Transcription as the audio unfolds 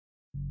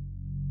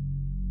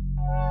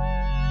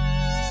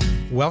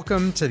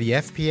Welcome to the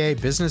FPA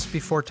Business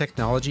Before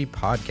Technology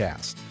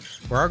podcast,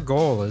 where our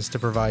goal is to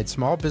provide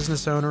small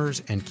business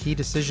owners and key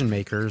decision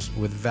makers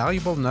with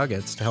valuable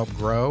nuggets to help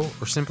grow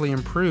or simply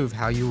improve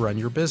how you run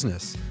your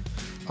business,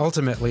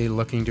 ultimately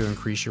looking to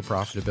increase your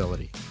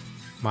profitability.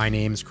 My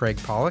name is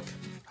Craig Pollock.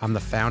 I'm the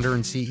founder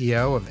and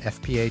CEO of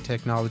FPA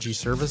Technology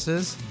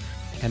Services,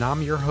 and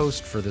I'm your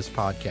host for this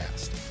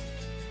podcast.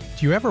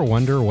 Do you ever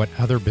wonder what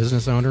other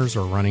business owners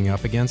are running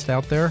up against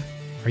out there?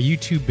 Are you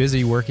too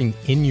busy working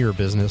in your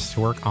business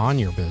to work on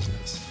your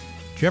business?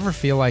 Do you ever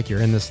feel like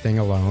you're in this thing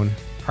alone?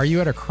 Are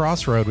you at a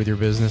crossroad with your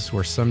business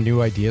where some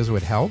new ideas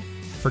would help?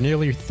 For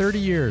nearly 30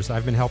 years,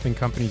 I've been helping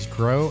companies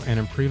grow and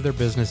improve their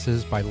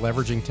businesses by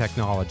leveraging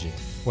technology,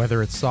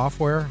 whether it's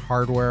software,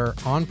 hardware,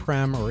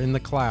 on-prem, or in the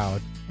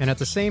cloud, and at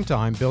the same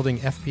time, building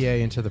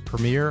FPA into the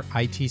premier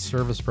IT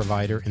service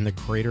provider in the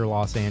greater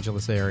Los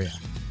Angeles area.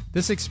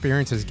 This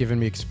experience has given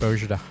me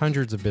exposure to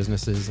hundreds of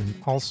businesses and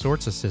all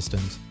sorts of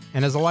systems,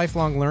 and as a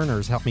lifelong learner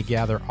has helped me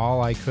gather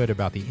all I could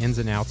about the ins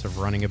and outs of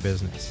running a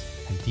business.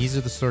 And these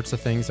are the sorts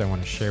of things I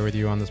want to share with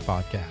you on this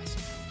podcast.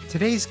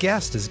 Today's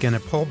guest is going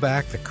to pull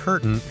back the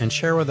curtain and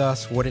share with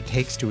us what it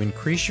takes to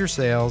increase your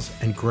sales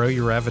and grow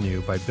your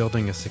revenue by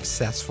building a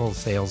successful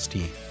sales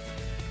team.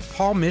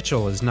 Paul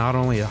Mitchell is not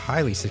only a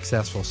highly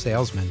successful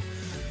salesman,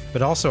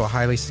 but also a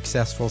highly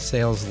successful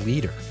sales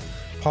leader.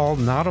 Paul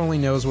not only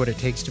knows what it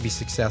takes to be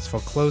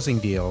successful closing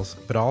deals,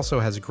 but also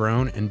has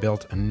grown and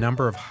built a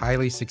number of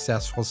highly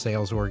successful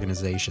sales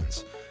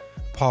organizations.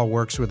 Paul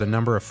works with a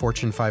number of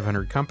Fortune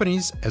 500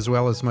 companies, as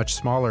well as much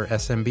smaller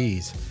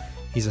SMBs.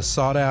 He's a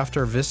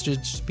sought-after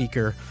Vistage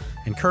speaker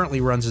and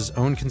currently runs his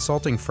own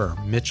consulting firm,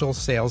 Mitchell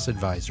Sales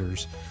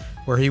Advisors,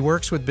 where he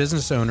works with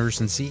business owners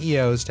and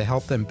CEOs to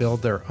help them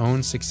build their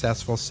own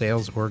successful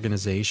sales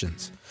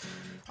organizations.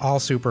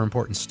 All super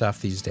important stuff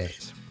these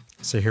days.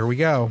 So here we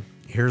go.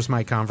 Here's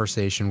my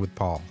conversation with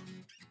Paul.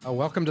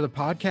 Welcome to the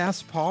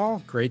podcast,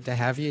 Paul. Great to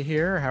have you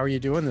here. How are you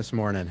doing this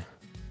morning?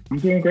 I'm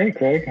doing great,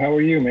 Craig. How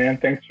are you, man?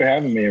 Thanks for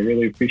having me. I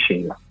really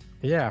appreciate it.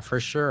 Yeah, for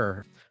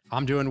sure.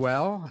 I'm doing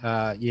well.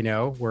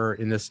 We're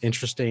in this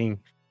interesting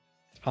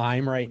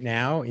time right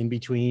now in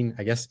between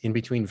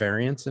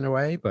variants in a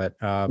way, but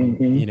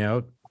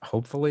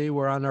hopefully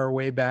we're on our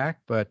way back.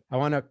 But I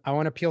want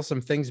to peel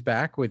some things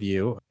back with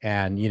you.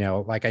 And,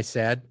 like I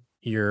said,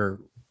 you're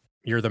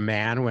the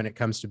man when it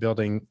comes to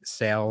building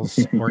sales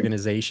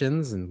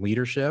organizations and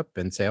leadership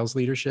and sales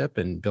leadership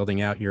and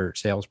building out your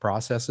sales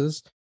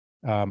processes.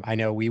 I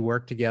know we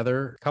worked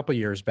together a couple of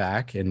years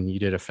back and you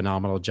did a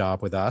phenomenal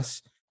job with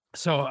us.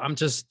 So I'm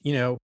just,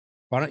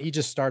 why don't you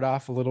just start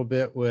off a little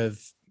bit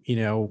with,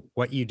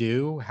 what you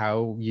do,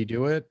 how you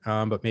do it,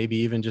 but maybe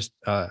even just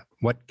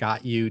what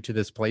got you to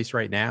this place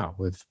right now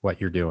with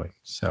what you're doing.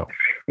 So.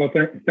 Well,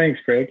 thanks,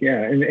 Craig.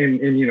 Yeah. And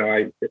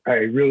I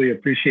really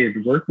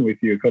appreciated working with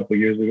you a couple of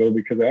years ago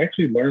because I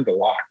actually learned a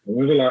lot. I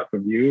learned a lot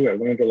from you. I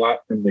learned a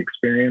lot from the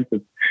experience.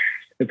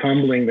 It's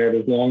humbling that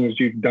as long as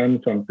you've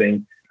done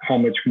something, how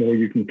much more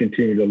you can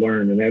continue to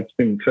learn. And that's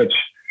been such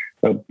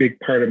a big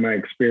part of my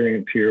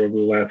experience here over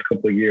the last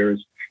couple of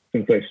years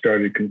since I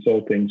started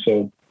consulting.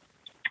 So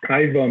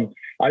I've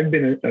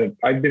been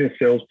a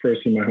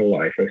salesperson my whole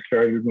life. I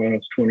started when I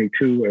was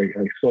 22.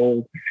 I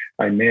sold,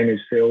 I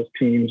managed sales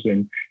teams,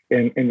 and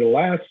in the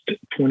last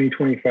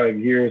 25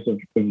 years of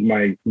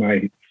my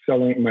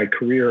selling, my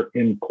career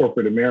in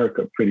corporate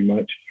America, pretty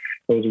much,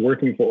 I was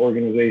working for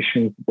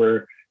organizations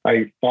where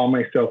I found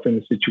myself in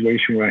a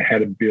situation where I had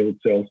to build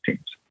sales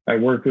teams. I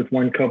worked with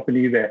one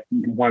company that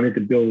wanted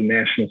to build a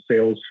national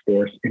sales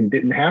force and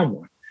didn't have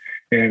one.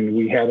 And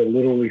we had to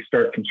literally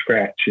start from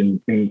scratch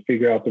and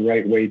figure out the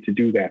right way to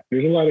do that.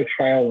 There's a lot of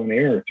trial and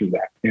error through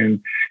that.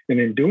 And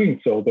in doing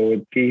so, though,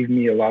 it gave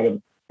me a lot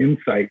of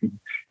insight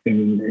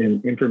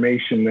and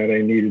information that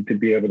I needed to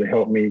be able to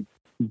help me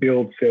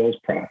build sales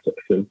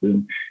processes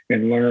and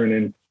learn.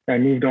 And I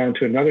moved on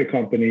to another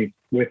company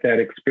with that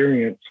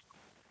experience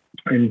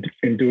and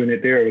doing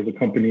it there. It was a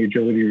company,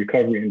 Agility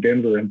Recovery in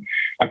Denver. And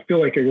I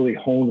feel like I really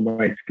honed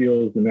my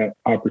skills in that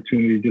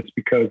opportunity just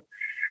because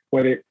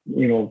what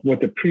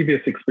the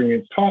previous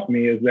experience taught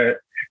me is that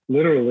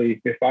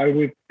literally, if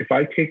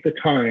I take the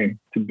time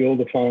to build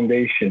a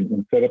foundation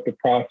and set up the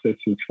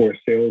processes for a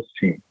sales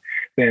team,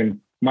 then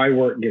my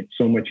work gets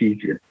so much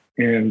easier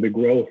and the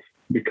growth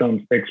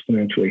becomes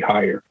exponentially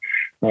higher.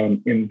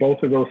 In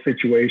both of those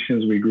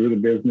situations, we grew the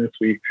business.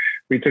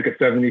 We took a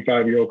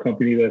 75-year-old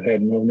company that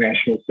had no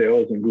national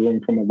sales and grew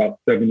them from about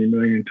 $70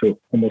 million to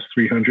almost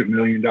 $300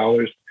 million.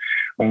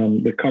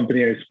 The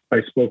company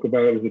I spoke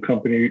about was a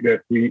company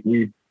that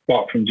we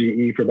bought from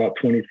GE for about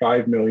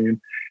 $25 million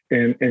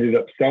and ended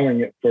up selling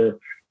it for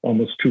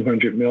almost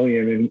 $200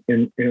 million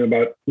in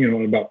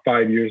about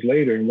 5 years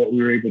later. And what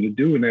we were able to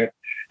do in that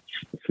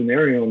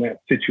scenario, in that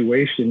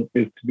situation,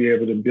 is to be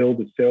able to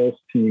build a sales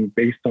team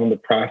based on the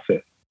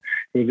process.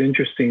 It was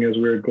interesting as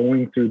we were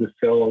going through the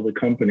sale of the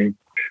company.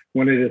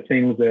 One of the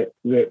things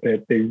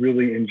that they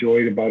really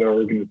enjoyed about our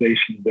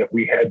organization is that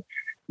we had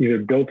either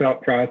built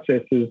out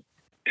processes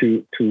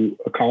to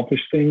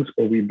accomplish things,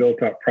 or we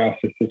built out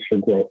processes for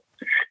growth.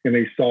 and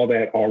they saw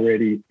that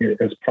already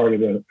as part of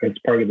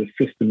the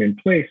system in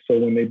place. So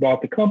when they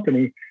bought the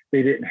company,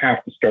 they didn't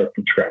have to start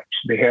from scratch.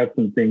 They had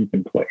some things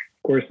in place.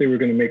 Of course, they were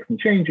going to make some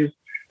changes,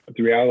 but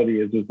the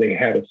reality is they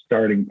had a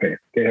starting pad.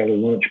 They had a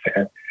launch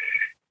pad.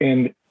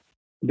 And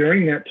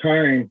during that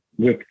time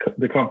with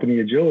the company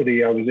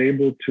Agility, I was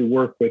able to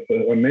work with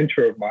a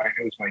mentor of mine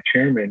who was my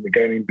chairman, a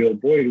guy named Bill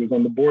Boyd, who was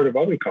on the board of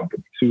other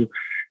companies, who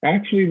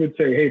actually would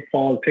say, hey,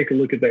 Paul, take a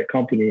look at that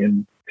company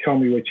and tell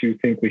me what you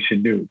think we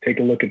should do. Take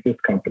a look at this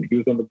company. He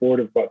was on the board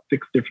of about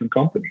 6 different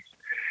companies.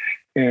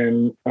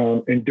 And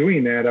in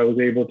doing that, I was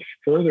able to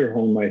further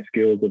hone my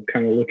skills of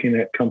kind of looking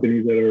at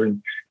companies that are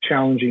in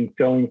challenging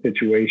selling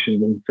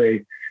situations and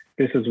say,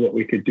 this is what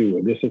we could do,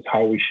 and this is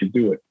how we should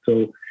do it.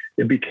 So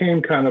it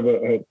became kind of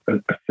a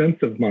sense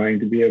of mine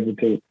to be able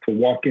to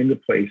walk into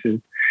places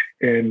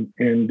and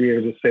be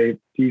able to say,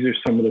 these are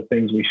some of the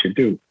things we should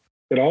do.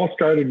 It all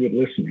started with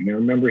listening. I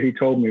remember he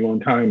told me one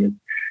time,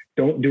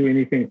 don't do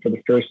anything for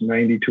the first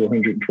 90 to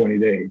 120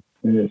 days.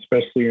 And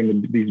especially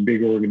in these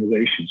big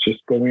organizations, just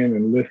go in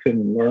and listen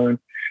and learn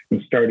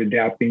and start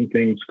adapting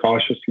things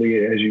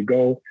cautiously as you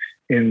go.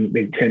 And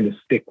they tend to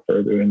stick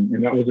further.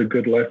 And that was a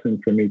good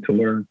lesson for me to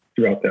learn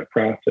throughout that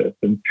process.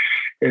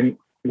 And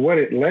what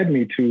it led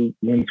me to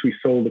once we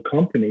sold the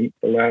company,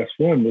 the last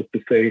one, was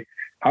to say,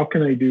 how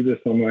can I do this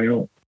on my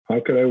own? How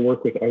could I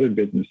work with other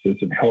businesses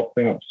and help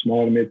them out,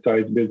 small to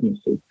mid-sized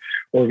businesses,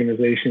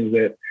 organizations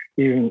that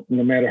even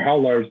no matter how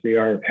large they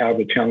are, have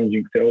a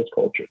challenging sales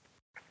culture.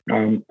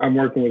 I'm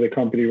working with a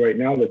company right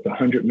now that's a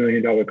 $100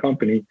 million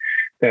company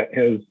that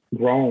has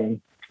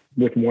grown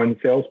with one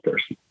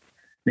salesperson.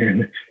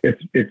 And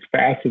it's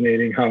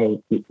fascinating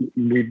how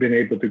we've been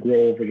able to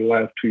grow over the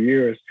last 2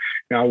 years.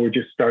 Now we're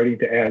just starting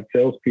to add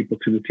salespeople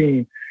to the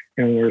team,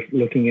 and we're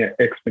looking at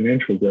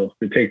exponential growth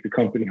to take the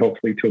company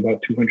hopefully to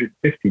about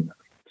 250 million.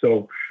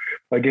 So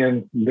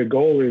again, the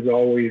goal has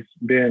always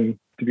been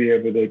to be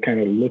able to kind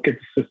of look at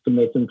the system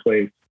that's in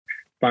place,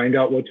 find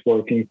out what's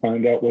working,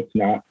 find out what's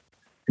not,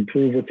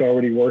 improve what's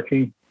already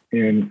working,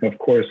 and of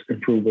course,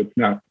 improve what's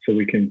not so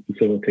we can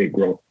facilitate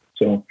growth.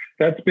 So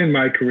that's been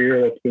my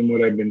career. That's been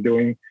what I've been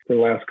doing for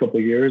the last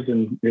couple of years.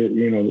 And,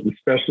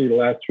 especially the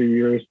last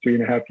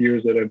 3.5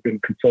 years that I've been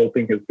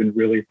consulting has been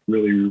really,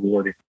 really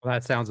rewarding. Well,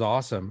 that sounds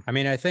awesome. I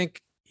mean, I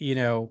think,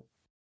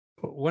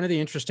 one of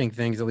the interesting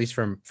things, at least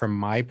from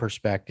my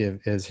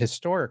perspective, is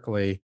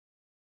historically,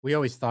 we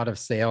always thought of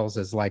sales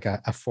as like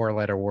a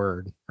 4-letter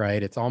word,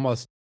 right? It's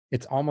almost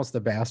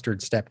the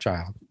bastard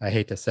stepchild, I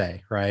hate to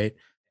say, right?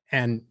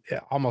 And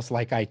almost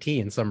like IT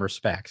in some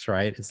respects,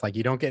 right? It's like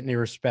you don't get any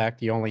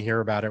respect. You only hear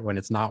about it when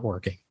it's not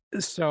working.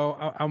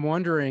 So I'm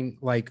wondering,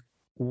 like,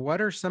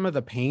 what are some of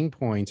the pain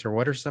points or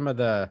what are some of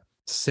the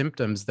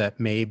symptoms that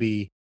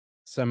maybe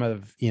some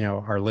of,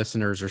 our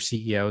listeners or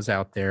CEOs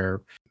out there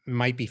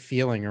might be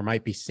feeling or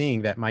might be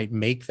seeing that might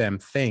make them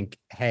think,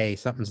 hey,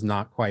 something's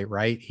not quite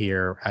right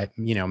here.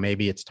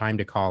 Maybe it's time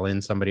to call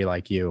in somebody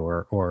like you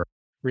or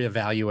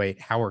reevaluate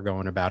how we're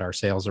going about our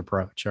sales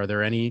approach. Are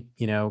there any,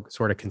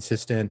 sort of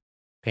consistent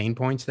pain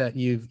points that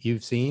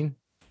you've seen?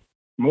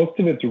 Most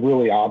of it's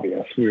really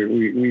obvious.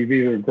 We've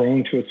either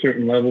grown to a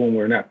certain level and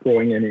we're not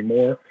growing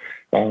anymore.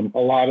 A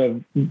lot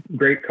of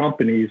great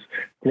companies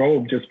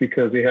grow just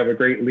because they have a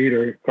great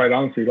leader, quite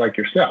honestly, like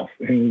yourself,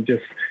 and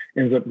just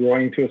ends up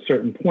growing to a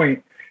certain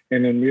point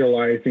and then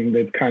realizing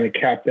they've kind of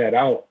capped that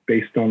out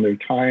based on their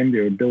time,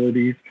 their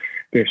abilities,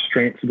 their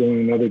strengths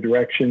going in other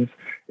directions.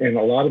 And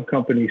a lot of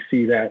companies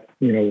see that,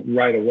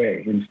 right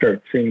away and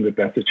start seeing that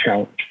that's a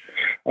challenge.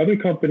 Other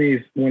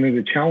companies, one of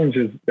the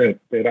challenges that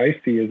I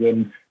see is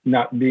them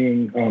not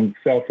being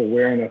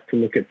self-aware enough to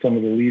look at some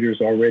of the leaders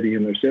already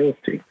in their sales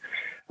team.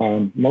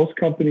 Most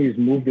companies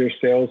move their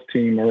sales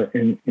team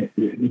and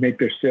make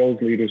their sales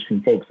leaders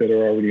from folks that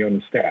are already on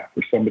the staff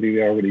or somebody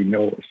they already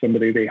know or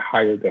somebody they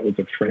hired that was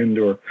a friend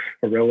or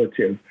a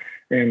relative,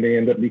 and they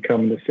end up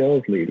becoming the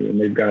sales leader, and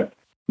they've got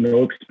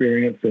no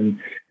experience and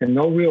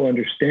no real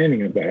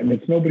understanding of that. And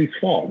it's nobody's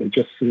fault. It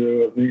just,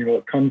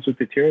 it comes with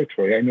the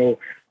territory. I know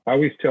I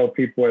always tell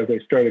people as I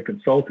started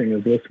consulting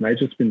is, listen, I've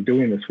just been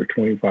doing this for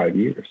 25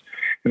 years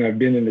and I've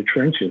been in the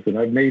trenches and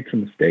I've made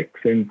some mistakes,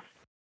 and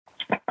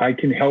I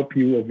can help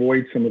you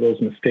avoid some of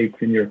those mistakes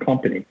in your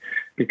company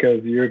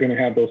because you're going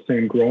to have those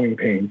same growing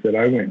pains that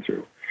I went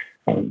through.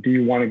 Do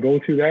you want to go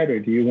through that, or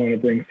do you want to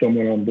bring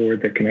someone on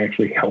board that can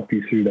actually help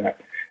you through that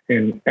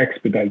and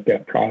expedite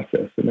that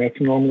process? And that's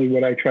normally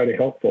what I try to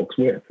help folks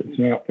with. It's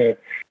not that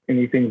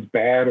anything's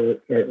bad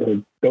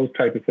or those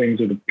type of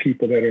things, or the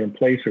people that are in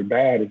place are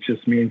bad. It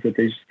just means that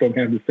they just don't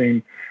have the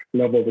same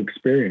level of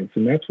experience.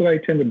 And that's what I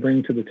tend to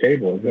bring to the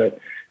table, is that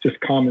just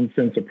common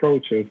sense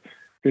approach of,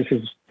 this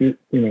is,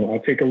 I'll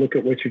take a look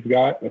at what you've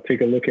got. I'll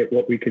take a look at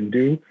what we can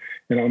do,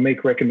 and I'll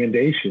make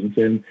recommendations.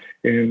 And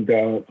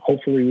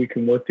hopefully we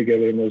can work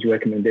together in those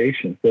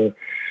recommendations.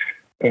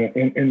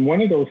 And one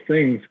of those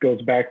things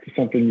goes back to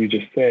something you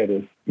just said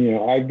is,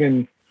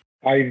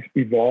 I've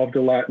evolved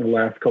a lot in the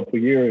last couple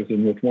of years.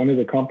 And with one of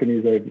the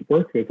companies I've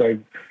worked with,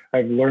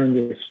 I've learned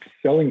this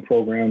selling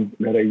program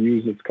that I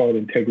use. It's called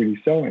integrity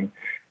selling.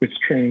 which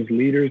trains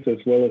leaders as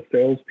well as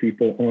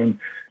salespeople on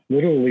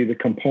literally the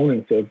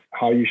components of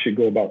how you should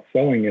go about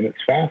selling. And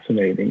it's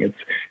fascinating.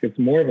 It's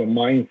more of a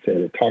mindset.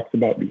 It talks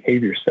about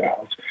behavior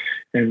styles.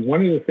 And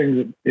one of the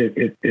things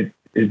that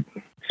it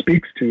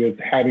speaks to is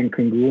having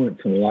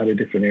congruence in a lot of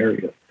different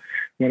areas.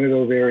 One of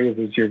those areas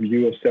is your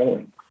view of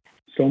selling.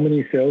 So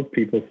many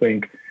salespeople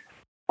think,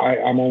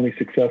 I'm only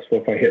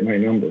successful if I hit my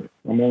number.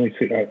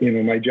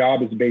 My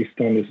job is based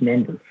on this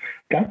number.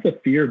 That's a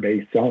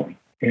fear-based selling.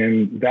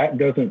 And that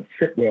doesn't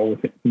fit well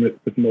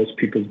with most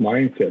people's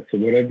mindset. So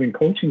what I've been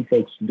coaching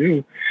folks to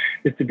do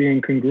is to be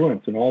in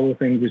congruence in all the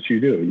things that you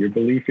do, your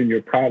belief in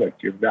your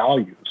product, your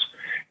values,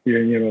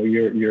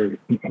 your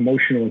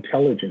emotional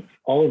intelligence.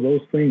 All of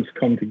those things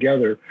come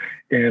together,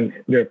 and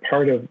they're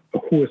part of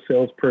who a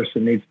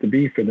salesperson needs to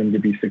be for them to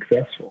be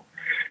successful.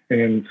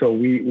 And so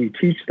we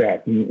teach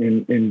that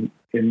in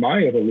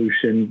my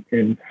evolution,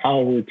 in how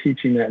we're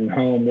teaching that and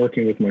how I'm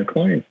working with my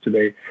clients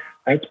today.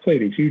 That's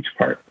played a huge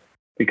part.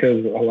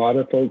 Because a lot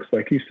of folks,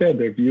 like you said,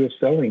 their view of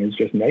selling is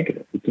just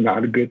negative. It's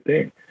not a good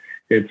thing.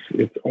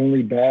 It's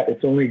only bad.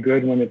 It's only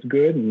good when it's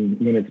good, and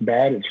when it's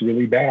bad, it's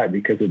really bad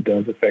because it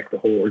does affect the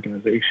whole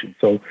organization.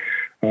 So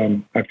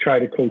I've tried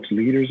to coach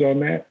leaders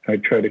on that.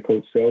 I've tried to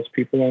coach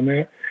salespeople on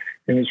that,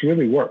 and it's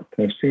really worked.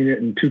 I've seen it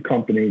in 2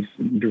 companies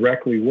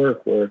directly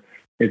work where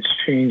it's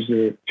changed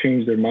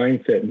their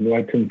mindset and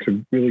led them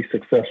to really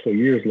successful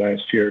years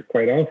last year,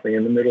 quite honestly,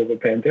 in the middle of a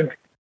pandemic.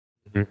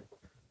 Mm-hmm.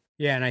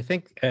 Yeah, and I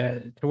think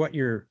to what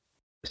you're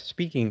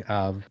speaking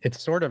of,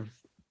 it's sort of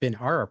been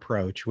our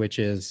approach, which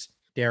is,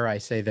 dare I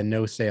say, the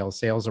no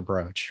sales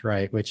approach,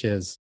 right? Which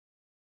is,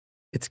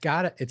 it's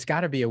got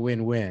to be a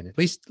win-win, at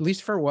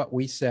least for what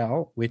we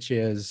sell, which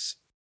is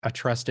a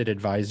trusted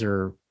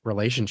advisor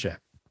relationship,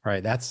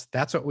 right? That's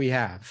what we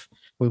have.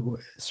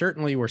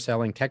 Certainly, we're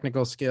selling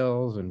technical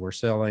skills, and we're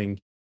selling,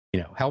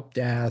 help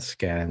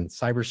desk and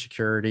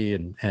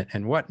cybersecurity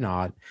and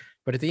whatnot.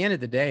 But at the end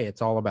of the day,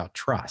 it's all about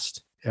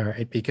trust.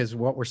 Right? Because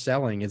what we're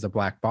selling is a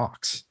black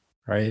box,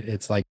 right?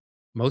 It's like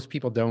most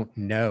people don't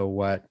know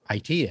what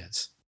IT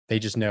is. They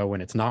just know when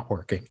it's not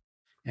working.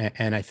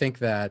 And I think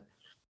that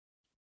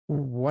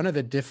one of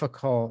the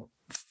difficult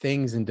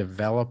things in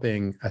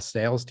developing a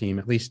sales team,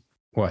 at least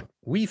what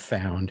we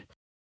found,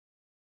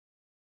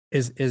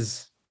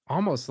 is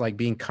almost like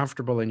being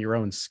comfortable in your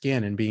own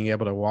skin and being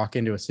able to walk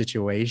into a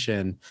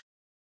situation.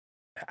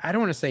 I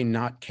don't want to say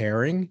not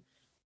caring,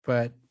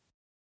 but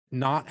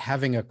not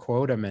having a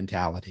quota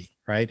mentality,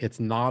 right? It's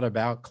not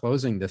about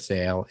closing the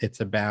sale. It's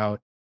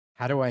about,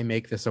 how do I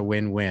make this a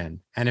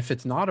win-win? And if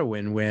it's not a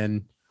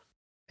win-win,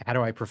 how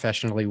do I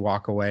professionally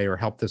walk away or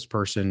help this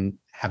person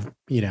have,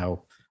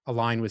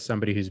 align with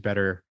somebody who's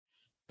better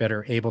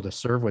able to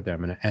serve with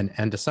them?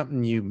 And to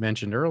something you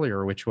mentioned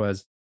earlier, which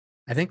was,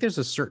 I think there's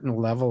a certain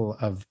level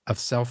of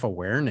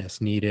self-awareness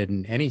needed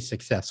in any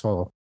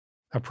successful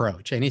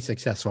approach, any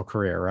successful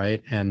career,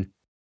 right? And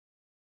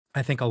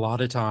I think a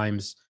lot of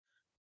times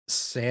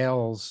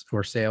sales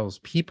or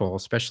salespeople,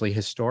 especially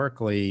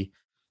historically,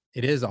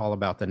 it is all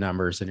about the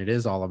numbers and it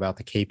is all about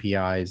the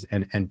KPIs,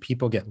 and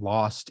people get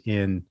lost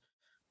in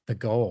the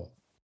goal.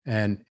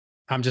 And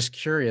I'm just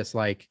curious,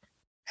 like,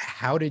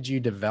 how did you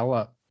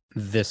develop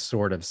this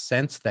sort of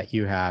sense that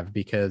you have?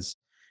 Because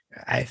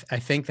I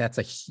think that's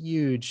a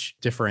huge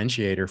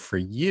differentiator for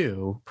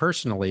you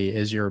personally,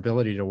 is your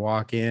ability to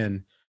walk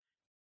in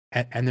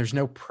and there's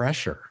no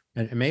pressure.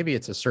 And maybe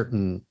it's a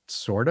certain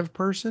sort of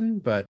person,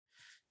 but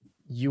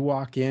you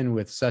walk in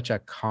with such a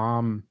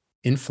calm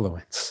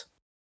influence,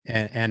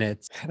 and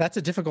that's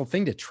a difficult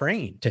thing to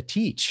train, to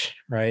teach,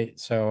 right?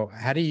 So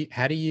how do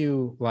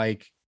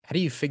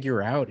you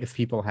figure out if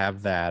people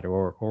have that,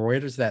 or where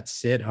does that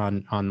sit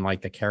on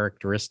like the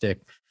characteristic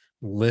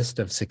list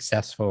of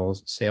successful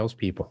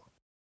salespeople?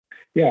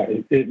 Yeah,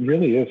 it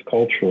really is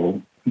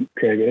cultural,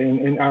 Craig.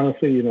 And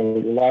honestly, a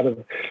lot of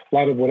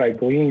what I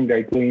gleaned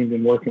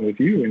in working with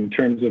you in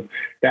terms of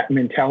that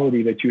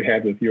mentality that you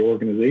had with your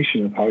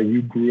organization of how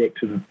you grew it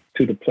to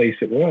the place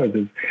it was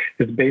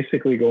is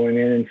basically going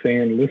in and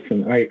saying,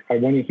 listen, I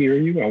want to hear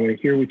you. I want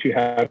to hear what you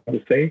have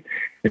to say.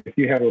 If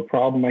you have a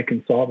problem I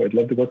can solve, I'd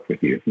love to work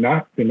with you. If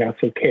not, then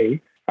that's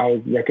okay. I'll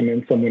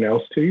recommend someone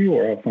else to you,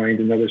 or I'll find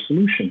another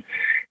solution.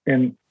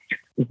 And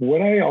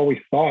what I always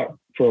thought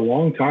for a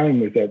long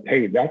time was that,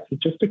 hey, that's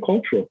just a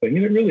cultural thing.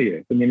 And it really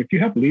is. I mean, if you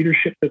have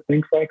leadership that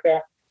thinks like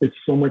that, it's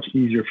so much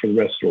easier for the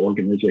rest of the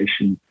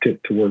organization to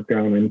work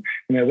down. And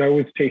as I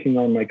was taking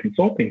on my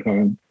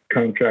consulting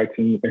contracts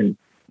and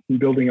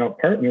building out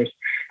partners,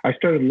 I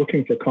started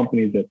looking for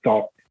companies that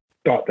thought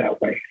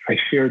that way. I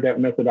shared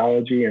that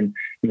methodology. And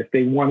if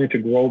they wanted to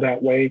grow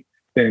that way,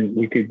 then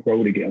we could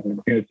grow together.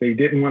 And if they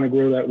didn't want to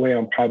grow that way,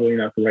 I'm probably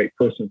not the right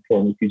person for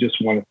them if you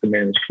just want us to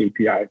manage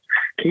KPIs.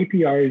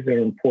 KPIs are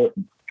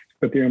important,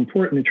 but they're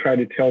important to try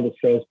to tell the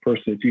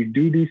salesperson, if you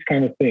do these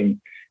kind of things,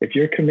 if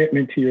your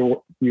commitment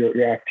to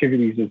your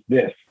activities is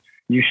this,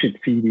 you should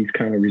see these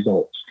kind of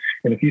results.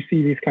 And if you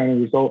see these kind of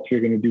results,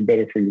 you're going to do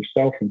better for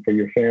yourself and for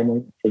your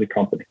family, for the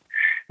company.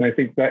 And I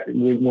think that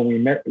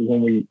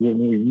when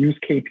we use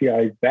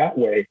KPIs that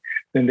way,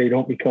 then they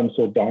don't become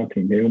so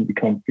daunting. They don't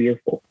become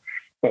fearful.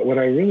 But what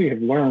I really have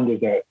learned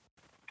is that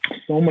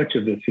so much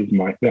of this is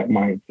that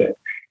mindset.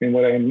 And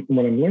what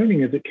I'm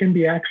learning is it can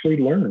be actually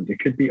learned. It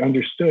could be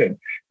understood.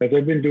 As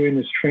I've been doing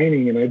this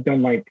training, and I've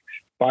done like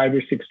 5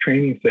 or 6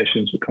 training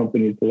sessions with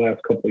companies the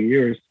last couple of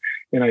years,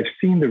 and I've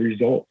seen the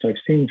results.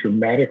 I've seen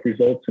dramatic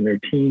results in their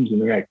teams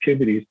and their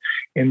activities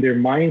and their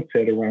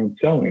mindset around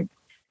selling.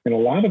 And a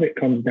lot of it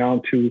comes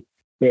down to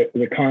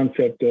the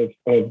concept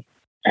of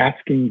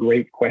asking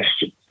great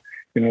questions.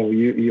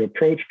 You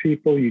approach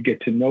people, you get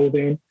to know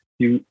them,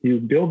 you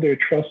build their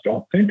trust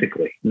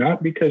authentically,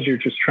 not because you're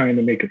just trying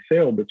to make a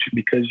sale, but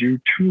because you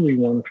truly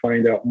want to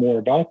find out more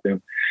about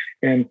them.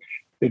 And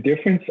the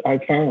difference I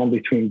found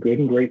between good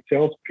and great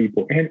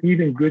salespeople and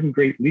even good and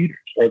great leaders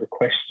are the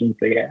questions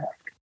they ask.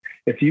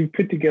 If you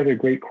put together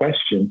great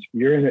questions,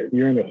 you're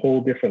in a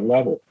whole different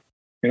level.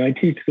 And I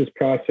teach this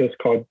process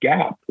called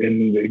GAP.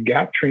 And the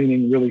GAP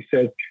training really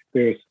says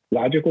there's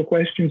logical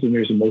questions and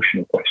there's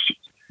emotional questions.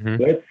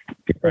 Mm-hmm. Let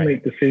people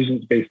make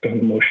decisions based on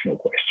emotional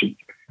questions.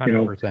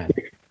 100%.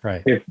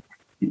 Right. If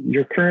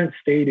your current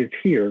state is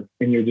here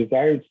and your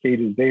desired state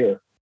is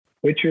there,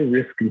 what's your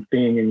risk in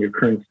staying in your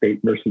current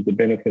state versus the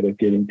benefit of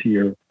getting to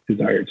your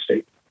desired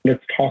state?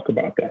 Let's talk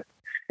about that.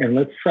 And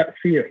let's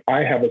see if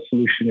I have a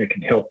solution that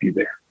can help you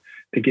there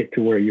to get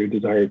to where your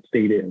desired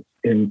state is.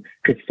 And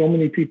because so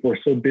many people are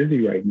so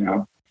busy right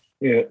now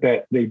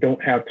that they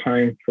don't have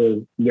time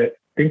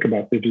think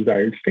about their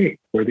desired state,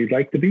 where they'd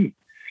like to be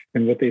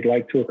and what they'd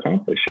like to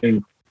accomplish.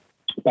 And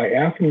by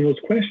asking those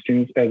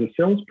questions as a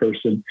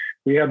salesperson,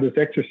 we have this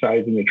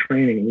exercise in the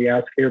training. We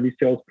ask every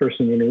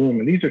salesperson in the room,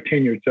 and these are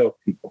tenured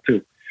salespeople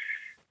too.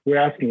 We're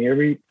asking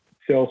every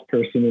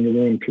salesperson in the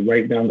room to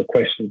write down the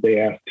questions they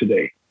asked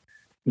today.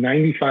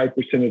 95%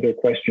 of their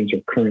questions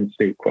are current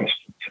state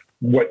questions.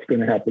 What's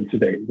going to happen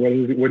today? What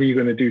are you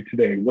going to do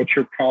today? What's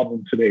your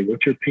problem today?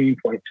 What's your pain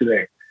point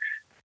today?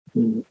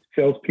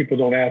 Salespeople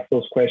don't ask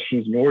those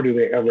questions, nor do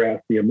they ever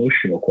ask the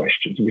emotional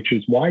questions, which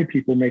is why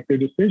people make their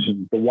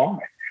decisions, the why.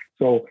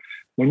 So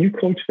when you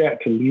coach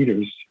that to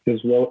leaders as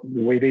well,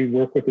 the way they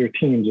work with their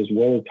teams, as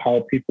well as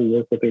how people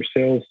work with their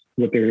sales,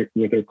 with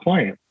their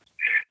clients,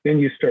 then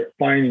you start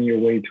finding your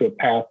way to a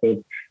path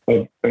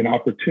of an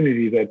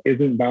opportunity that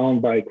isn't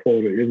bound by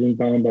quota, isn't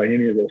bound by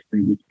any of those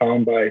things. It's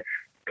bound by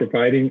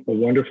providing a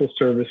wonderful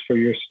service for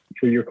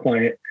your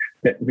client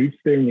that meets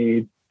their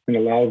needs and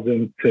allows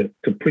them to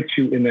put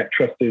you in that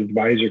trusted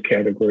advisor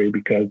category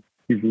because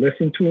you've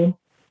listened to them,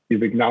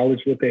 you've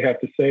acknowledged what they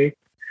have to say,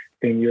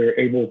 and you're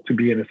able to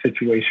be in a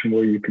situation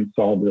where you can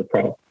solve their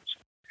problems.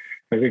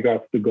 I think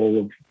that's the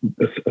goal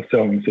of a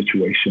selling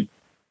situation.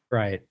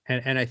 Right.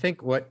 And I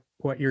think what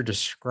you're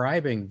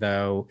describing,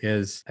 though,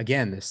 is,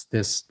 again,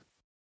 this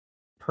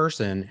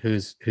person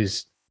who's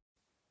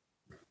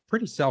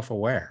pretty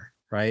self-aware,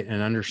 right?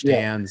 And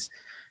understands,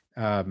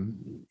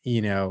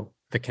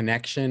 the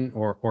connection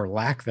or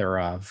lack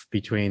thereof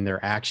between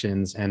their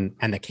actions and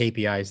the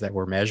KPIs that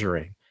we're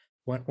measuring.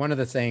 One of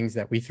the things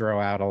that we throw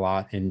out a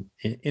lot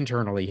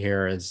internally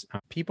here is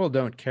people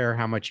don't care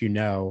how much you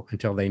know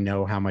until they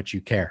know how much you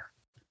care,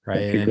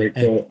 right? That's a great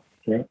quote.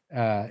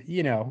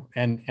 Yeah.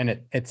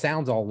 And it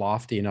sounds all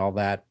lofty and all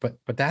that, but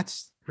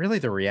that's really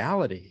the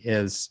reality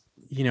is,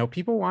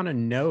 people want to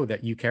know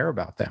that you care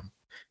about them.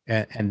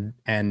 And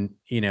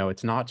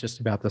it's not just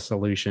about the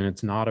solution.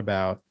 It's not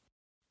about,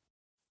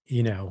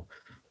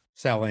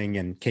 selling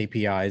and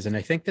KPIs. And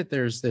I think that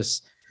there's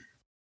this,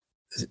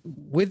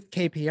 with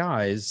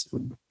KPIs,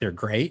 they're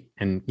great.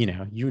 And,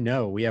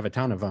 we have a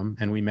ton of them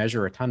and we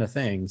measure a ton of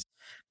things,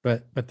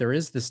 but there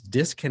is this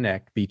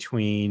disconnect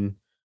between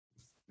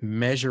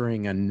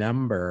measuring a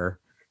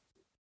number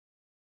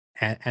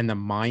and the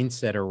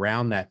mindset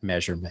around that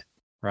measurement,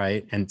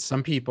 right? And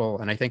some people,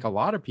 and I think a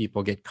lot of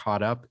people, get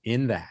caught up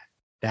in that.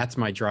 That's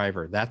my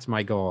driver. That's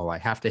my goal. I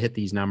have to hit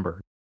these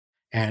numbers.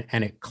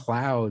 And it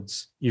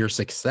clouds your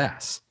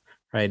success,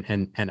 right?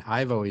 And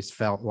I've always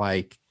felt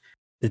like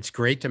it's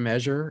great to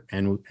measure.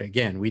 And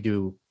again, we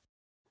do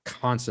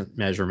constant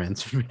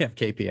measurements. We have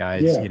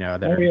KPIs,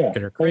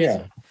 that are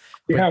crazy.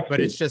 But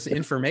it's just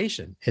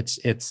information.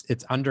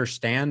 It's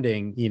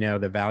understanding,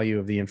 the value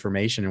of the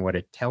information and what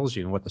it tells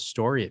you and what the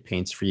story it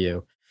paints for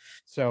you.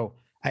 So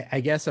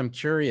I guess I'm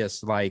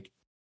curious, like,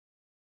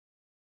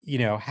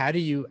 how do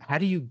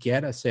you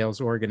get a sales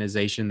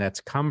organization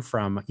that's come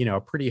from, a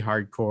pretty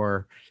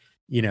hardcore,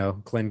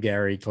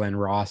 Glenn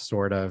Ross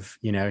sort of,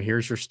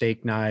 here's your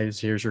steak knives,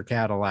 here's your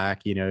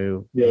Cadillac,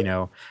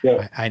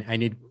 I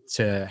need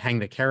to hang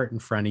the carrot in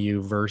front of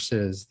you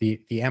versus the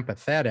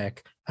empathetic,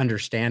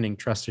 understanding,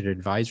 trusted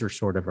advisor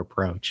sort of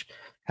approach.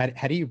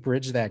 How do you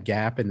bridge that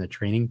gap in the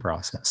training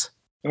process?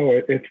 Oh,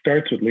 it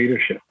starts with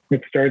leadership.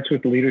 It starts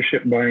with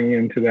leadership buying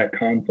into that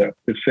concept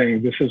of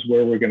saying, this is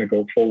where we're going to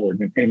go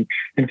forward. And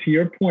to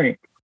your point,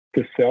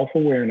 the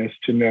self-awareness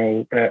to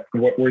know that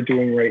what we're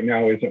doing right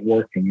now isn't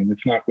working and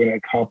it's not going to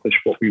accomplish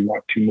what we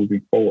want to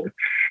moving forward.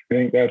 I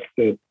think that's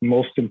the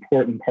most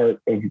important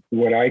part of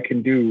what I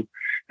can do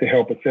to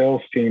help a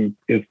sales team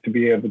is to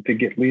be able to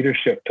get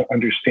leadership to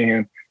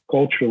understand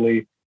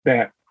culturally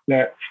that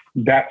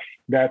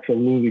that's a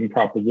losing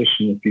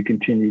proposition if you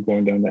continue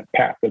going down that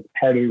path. That's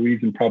part of the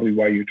reason probably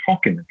why you're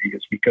talking to me,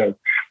 is because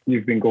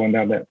you've been going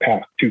down that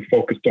path, too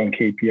focused on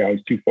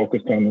KPIs, too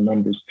focused on the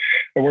numbers.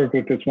 I worked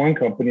with this one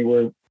company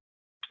where it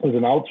was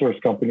an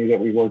outsourced company that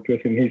we worked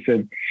with, and he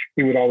said,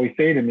 he would always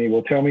say to me,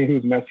 well, tell me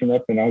who's messing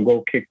up and I'll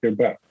go kick their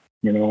butt,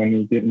 and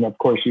he didn't, of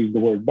course, use the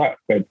word butt,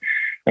 but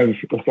I was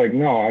like,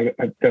 no,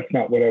 that's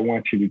not what I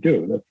want you to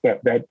do.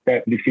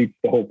 That defeats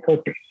the whole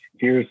purpose.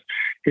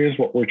 Here's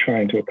what we're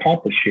trying to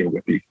accomplish here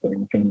with these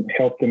things, and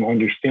help them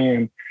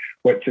understand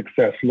what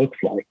success looks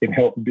like and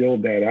help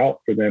build that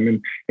out for them.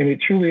 And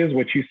it truly is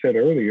what you said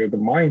earlier, the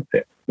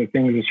mindset, the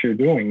things that you're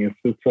doing.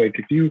 It's like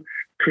if you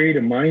create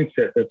a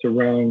mindset that's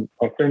around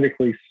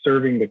authentically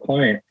serving the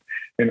client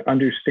and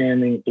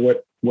understanding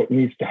what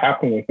needs to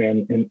happen with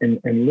them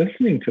and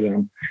listening to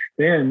them,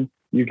 then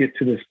you get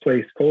to this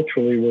place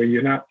culturally where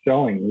you're not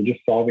selling, you're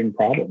just solving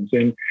problems.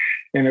 And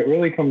it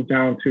really comes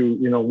down to,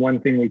 one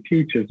thing we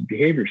teach is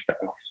behavior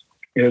styles.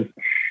 Is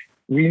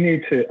we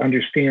need to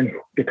understand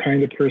the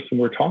kind of person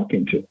we're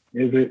talking to.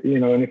 Is it,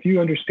 and if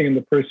you understand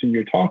the person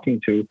you're talking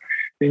to,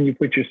 then you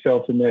put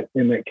yourself in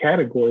that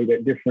category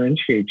that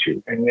differentiates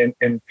you.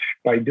 And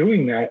by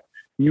doing that,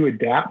 you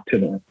adapt to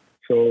them.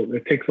 So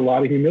it takes a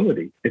lot of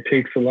humility. It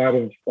takes a lot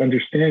of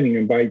understanding.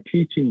 And by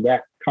teaching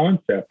that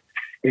concept,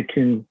 it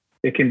can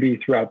be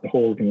throughout the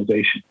whole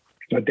organization.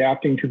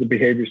 Adapting to the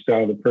behavior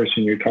style of the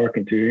person you're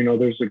talking to.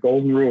 There's a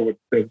golden rule that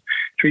says,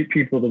 treat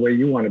people the way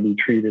you want to be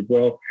treated.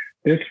 Well,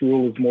 this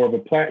rule is more of a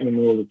platinum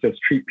rule that says,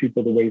 treat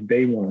people the way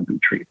they want to be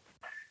treated,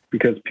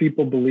 because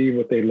people believe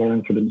what they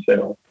learn for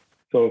themselves.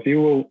 So if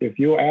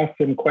you'll ask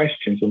them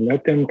questions and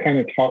let them kind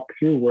of talk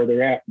through where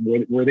they're at,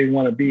 where they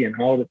want to be and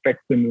how it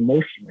affects them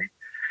emotionally,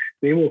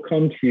 they will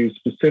come to you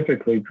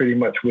specifically pretty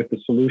much with the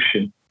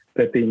solution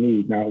that they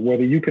need. Now,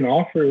 whether you can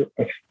offer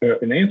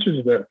an answer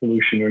to that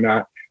solution or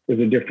not is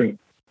a different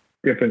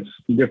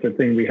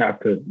thing we have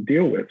to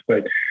deal with.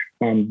 But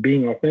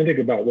being authentic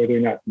about whether or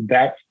not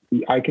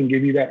I can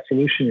give you that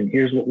solution and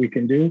here's what we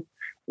can do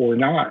or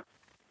not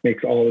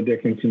makes all the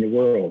difference in the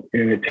world.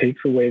 And it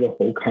takes away the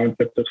whole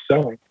concept of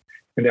selling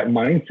and that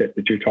mindset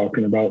that you're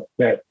talking about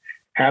that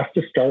has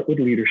to start with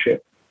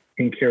leadership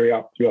and carry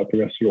out throughout the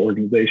rest of your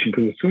organization.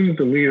 Because as soon as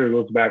the leader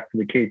goes back to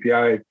the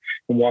KPIs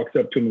and walks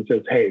up to them and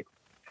says, hey,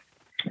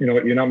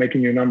 you're not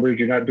making your numbers,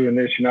 you're not doing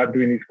this, you're not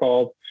doing these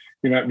calls,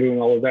 you're not doing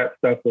all of that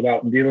stuff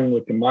without dealing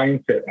with the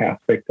mindset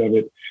aspect of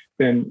it,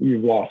 then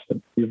you've lost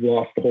them. You've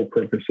lost the whole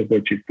purpose of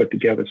what you've put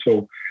together.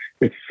 So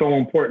it's so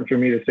important for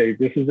me to say,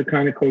 this is the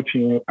kind of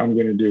coaching I'm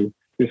going to do.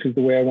 This is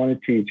the way I want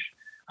to teach.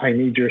 I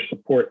need your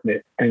support in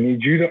it. I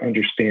need you to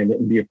understand it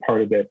and be a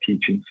part of that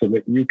teaching so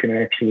that you can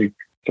actually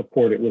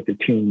support it with the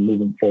team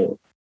moving forward.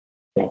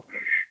 So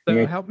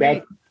help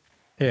me.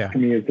 To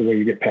me is the way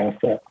you get past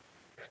that.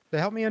 To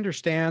help me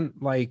understand,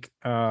 like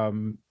a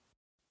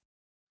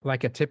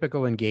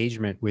typical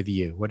engagement with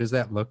you, what does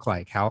that look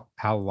like?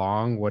 How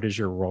long? What is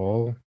your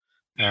role?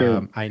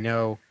 Sure. I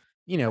know,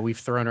 we've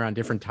thrown around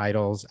different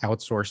titles: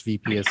 outsourced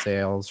VP of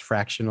sales,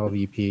 fractional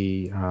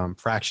VP,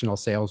 fractional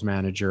sales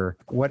manager.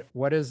 What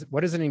does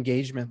an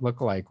engagement look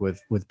like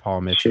with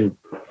Paul Mitchell?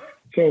 Sure.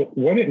 So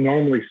what it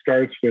normally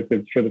starts with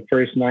is, for the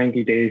first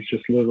 90 days,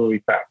 just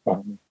literally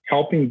fact-finding,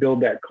 helping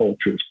build that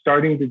culture,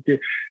 starting to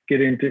get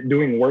into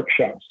doing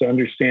workshops to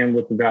understand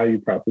what the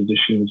value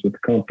proposition is with the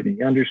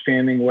company,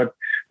 understanding what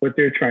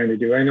they're trying to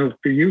do. I know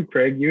for you,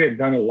 Craig, you had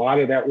done a lot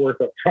of that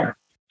work up front.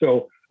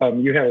 So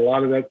you had a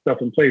lot of that stuff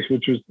in place,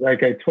 which was,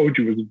 like I told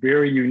you, was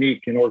very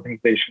unique in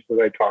organizations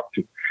that I talked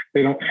to.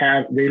 They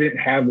didn't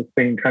have the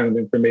same kind of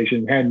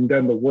information, hadn't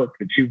done the work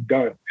that you've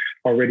done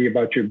already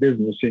about your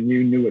business, and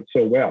you knew it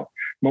so well.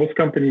 Most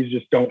companies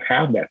just don't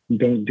have that and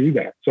don't do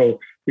that. So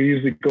we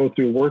usually go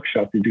through a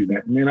workshop to do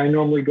that. And then I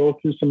normally go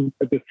through some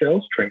of the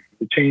sales training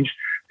to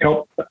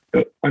help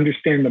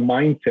understand the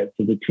mindsets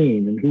of the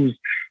team and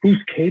who's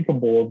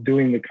capable of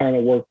doing the kind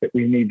of work that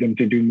we need them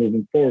to do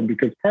moving forward.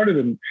 Because part of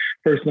the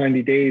first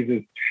 90 days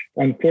is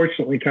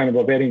unfortunately kind of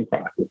a vetting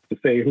process to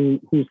say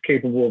who's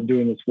capable of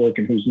doing this work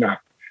and who's not,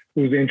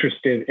 who's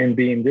interested in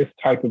being this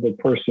type of a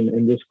person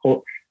in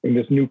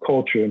this new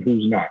culture and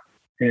who's not.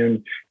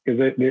 And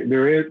because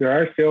there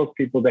are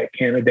salespeople that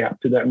can't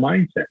adapt to that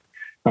mindset.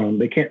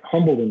 They can't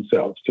humble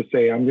themselves to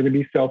say, I'm going to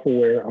be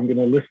self-aware, I'm going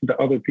to listen to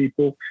other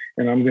people,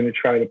 and I'm going to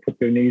try to put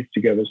their needs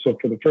together. So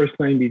for the first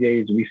 90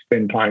 days, we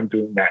spend time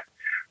doing that.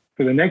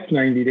 For the next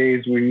 90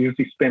 days, we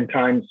usually spend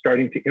time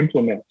starting to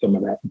implement some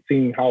of that and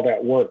seeing how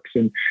that works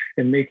and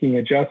making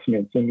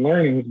adjustments and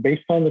learnings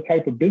based on the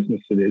type of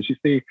business it is. You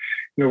see,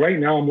 right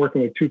now I'm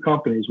working with two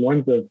companies.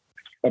 One's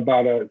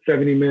about a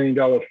 $70 million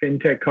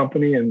fintech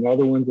company, and the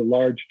other one's a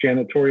large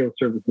janitorial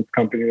services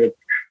company that's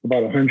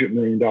about $100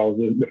 million.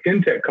 The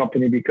fintech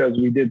company, because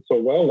we did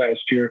so well last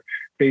year,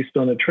 based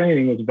on the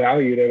training, was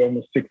valued at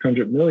almost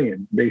 $600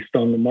 million based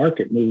on the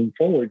market moving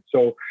forward.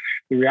 So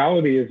the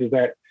reality is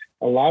that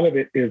a lot of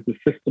it is the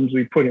systems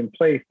we put in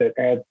place that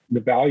add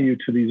the value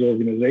to these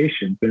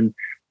organizations. And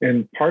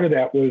And part of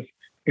that was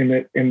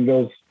in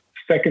those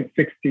second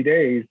 60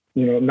 days,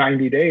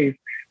 90 days,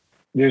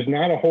 there's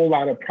not a whole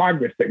lot of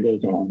progress that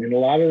goes on. And a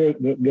lot of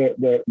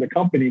the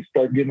companies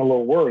start getting a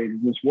little worried.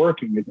 Is this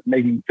working? Is it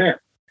making sense?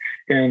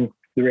 And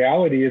the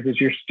reality is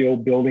you're still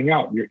building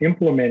out. You're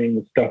implementing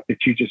the stuff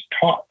that you just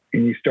taught,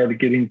 and you started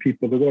getting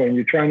people to go. And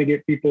you're trying to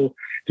get people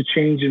to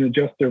change and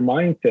adjust their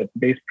mindset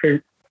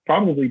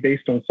probably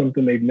based on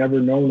something they've never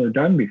known or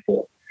done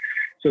before.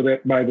 So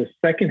that by the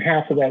second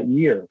half of that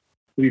year,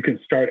 you can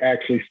start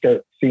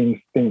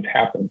seeing things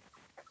happen.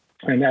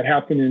 And that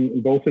happened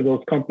in both of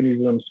those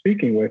companies that I'm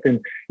speaking with.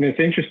 And it's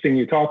interesting,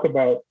 you talk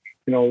about,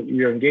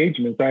 your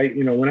engagements.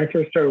 When I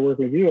first started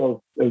working with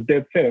you, I was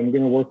dead set. I'm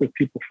going to work with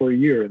people for a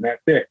year and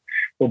that's it.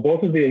 Well,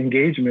 both of the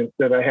engagements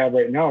that I have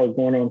right now are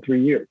going on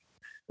 3 years.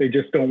 They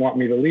just don't want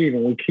me to leave.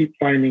 And we keep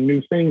finding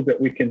new things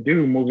that we can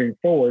do moving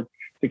forward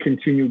to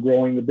continue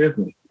growing the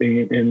business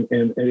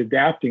and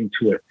adapting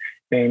to it.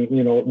 And,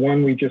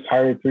 one, we just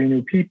hired 3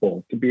 new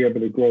people to be able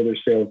to grow their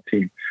sales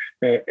team.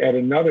 At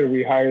another,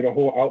 we hired a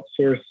whole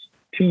outsourced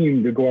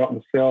team to go out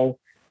and sell,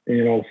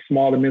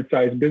 small to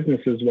mid-sized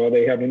businesses while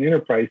they have an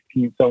enterprise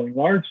team selling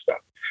large stuff.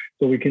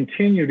 So we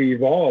continue to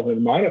evolve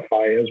and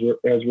modify as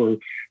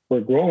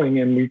we're growing,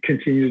 and we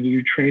continue to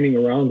do training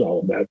around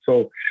all of that.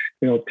 So,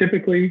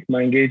 typically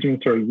my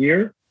engagements are a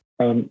year.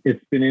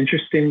 It's been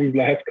interesting these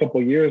last couple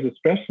of years,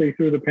 especially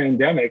through the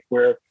pandemic,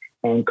 where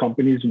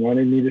companies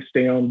wanted me to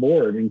stay on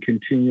board and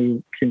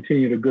continue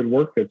the good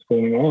work that's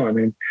going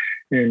on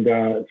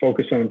and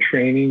focus on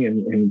training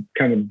and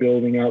kind of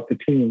building out the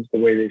teams the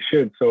way they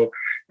should. So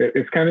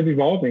it's kind of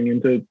evolving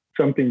into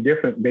something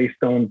different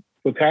based on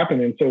what's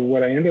happening. So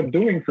what I end up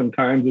doing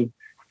sometimes is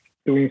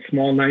doing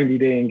small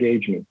 90-day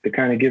engagements to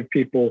kind of give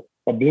people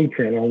a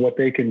blueprint on what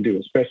they can do,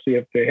 especially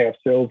if they have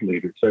sales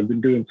leaders. So I've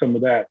been doing some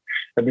of that.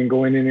 I've been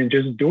going in and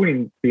just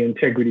doing the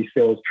integrity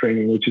sales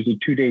training, which is a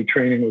 2-day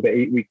training with an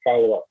 8-week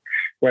follow-up,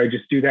 where I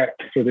just do that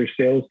for their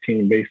sales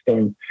team based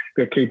on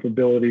their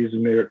capabilities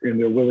and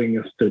their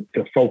willingness to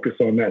focus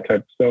on that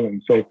type of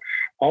selling. So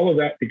all of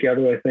that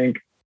together, I think,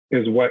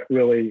 is what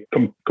really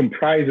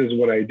comprises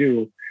what I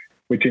do,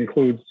 which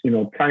includes,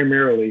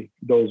 primarily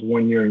those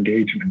 1-year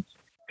engagements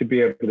to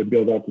be able to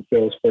build out the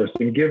sales force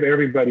and give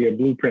everybody a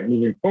blueprint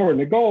moving forward.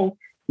 And the goal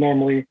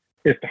normally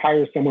is to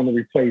hire someone to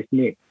replace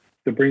me,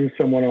 to bring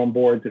someone on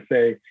board to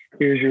say,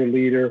 here's your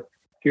leader,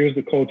 here's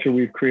the culture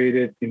we've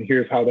created, and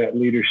here's how that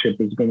leadership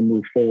is going to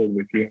move forward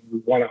with you.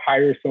 We want to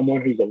hire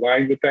someone who's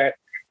aligned with that,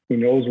 who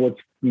knows what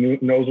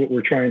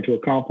we're trying to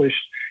accomplish,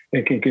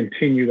 and can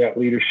continue that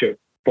leadership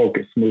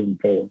focus moving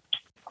forward.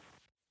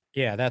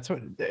 Yeah, that's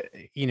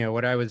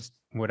what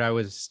I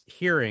was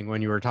hearing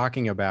when you were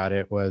talking about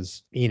it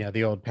was,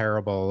 the old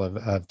parable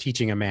of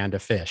teaching a man to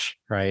fish,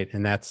 right?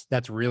 And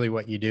that's really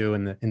what you do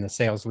in the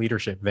sales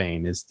leadership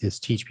vein is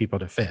teach people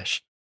to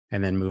fish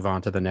and then move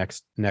on to the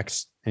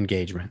next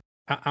engagement.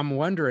 I'm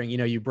wondering,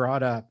 you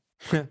brought up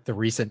the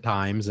recent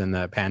times and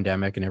the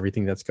pandemic and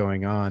everything that's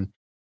going on.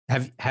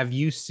 Have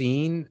you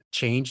seen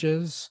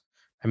changes?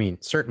 I mean,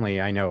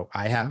 certainly I know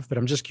I have, but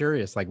I'm just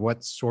curious, like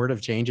what sort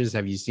of changes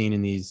have you seen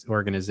in these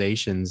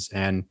organizations,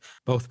 and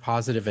both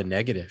positive and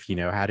negative?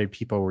 How did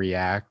people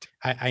react?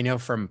 I know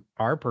from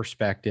our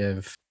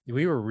perspective,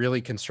 we were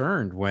really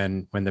concerned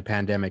when the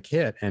pandemic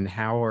hit, and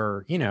how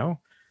are,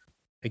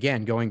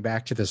 again, going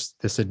back to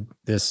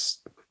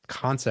this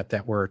concept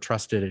that we're a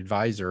trusted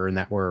advisor and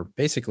that we're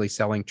basically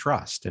selling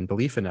trust and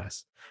belief in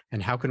us.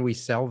 And how can we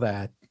sell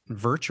that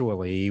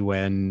virtually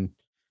when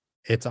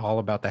it's all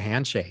about the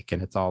handshake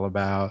and it's all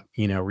about,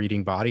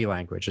 reading body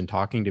language and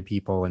talking to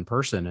people in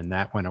person? And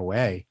that went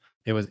away.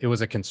 It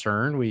was a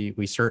concern.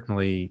 We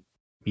certainly,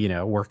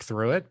 worked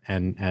through it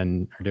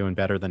and are doing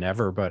better than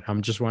ever. But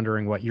I'm just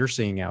wondering what you're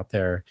seeing out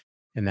there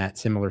in that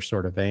similar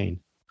sort of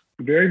vein.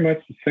 Very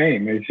much the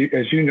same.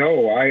 As you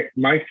know,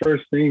 my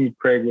first thing,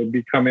 Craig, would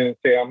be come in and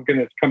say, I'm going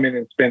to come in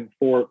and spend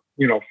 4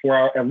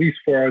 hours, at least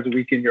 4 hours a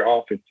week in your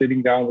office,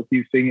 sitting down with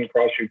you, sitting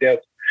across your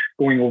desk,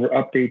 going over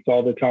updates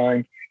all the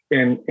time,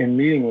 and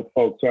meeting with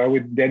folks. So I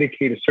would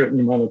dedicate a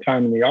certain amount of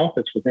time in the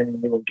office with any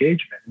new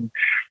engagement.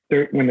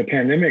 And when the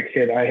pandemic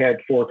hit, I had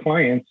 4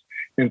 clients,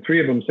 and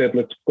 3 of them said,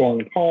 let's go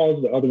on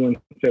pause. The other one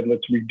said,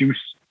 let's reduce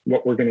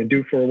what we're going to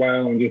do for a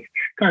while and just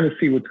kind of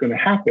see what's going to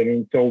happen.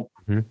 And so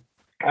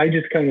I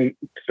just kind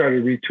of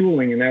started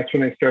retooling, and that's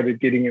when I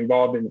started getting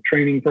involved in the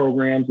training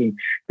programs and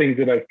things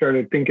that I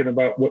started thinking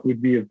about what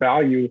would be of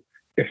value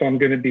if I'm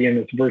going to be in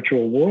this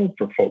virtual world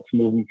for folks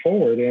moving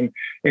forward. And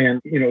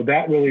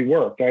that really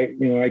worked.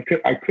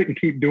 I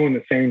couldn't keep doing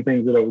the same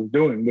things that I was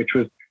doing, which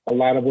was a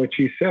lot of what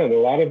you said. A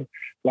lot of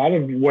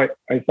what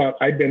I thought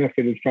I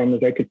benefited from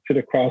is I could sit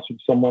across with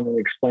someone and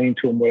explain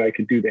to them what I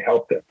could do to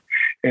help them.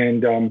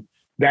 And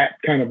that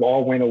kind of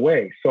all went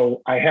away.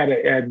 So I had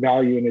to add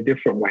value in a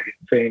different way,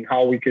 saying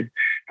how we could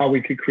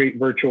create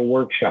virtual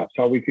workshops,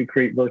 how we could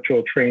create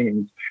virtual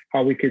trainings,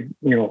 how we could,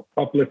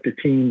 uplift the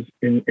teams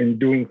in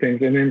doing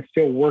things, and then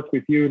still work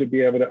with you to be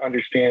able to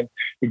understand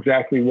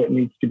exactly what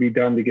needs to be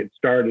done to get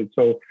started.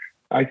 So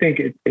I think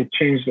it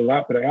changed a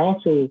lot, but I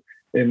also,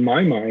 in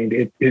my mind,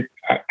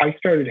 I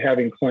started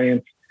having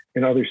clients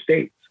in other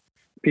states.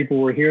 People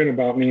were hearing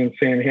about me and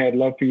saying, hey, I'd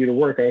love for you to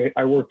work.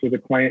 I worked with a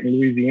client in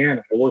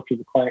Louisiana. I worked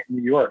with a client in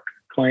New York,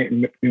 a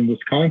client in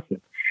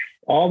Wisconsin.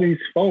 All these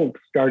folks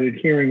started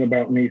hearing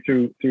about me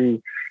through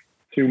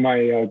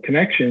my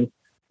connections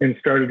and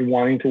started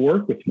wanting to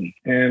work with me.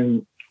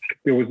 And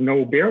there was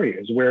no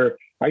barriers, where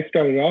I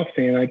started off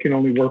saying I can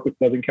only work with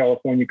Southern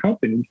California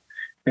companies.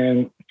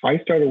 And I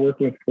started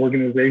working with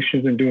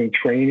organizations and doing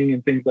training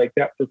and things like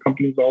that for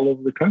companies all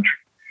over the country.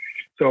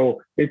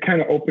 So it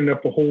kind of opened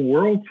up a whole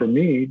world for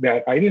me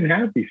that I didn't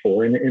have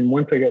before. And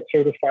once I got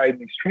certified in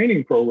these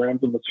training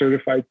programs, I'm a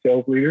certified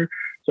sales leader,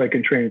 so I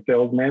can train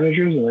sales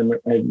managers,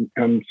 and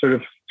I'm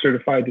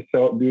certified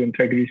to do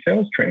integrity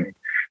sales training.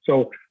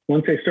 So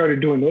once I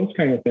started doing those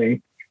kind of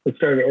things, it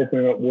started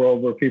opening up a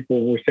world where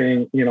people were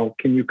saying,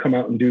 can you come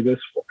out and do this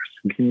for us?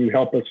 And can you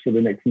help us for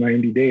the next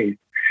 90 days?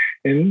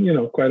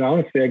 And, quite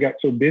honestly, I got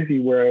so busy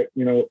where,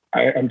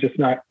 I'm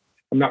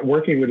not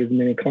working with as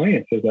many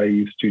clients as I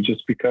used to,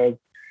 just because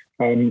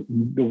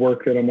the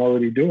work that I'm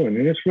already doing.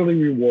 And it's really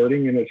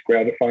rewarding and it's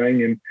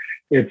gratifying. And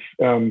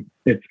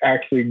it's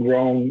actually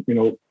grown,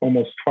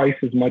 almost twice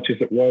as much as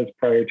it was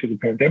prior to the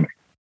pandemic.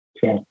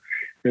 So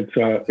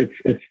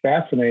it's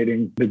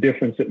fascinating, the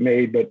difference it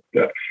made, but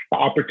the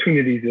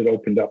opportunities it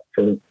opened up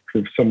for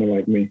someone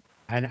like me.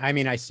 And I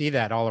mean, I see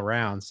that all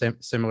around,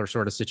 similar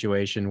sort of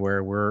situation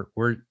where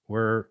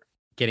we're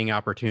getting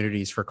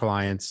opportunities for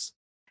clients.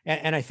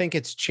 And I think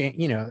it's changed,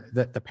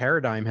 the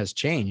paradigm has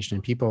changed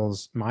and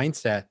people's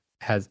mindset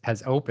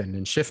has opened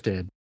and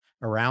shifted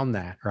around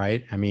that,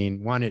 right? I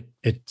mean, one,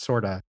 it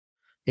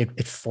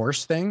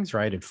forced things,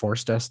 right? It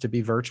forced us to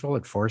be virtual.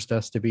 It forced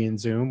us to be in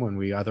Zoom when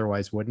we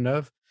otherwise wouldn't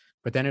have.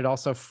 But then it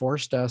also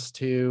forced us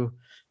to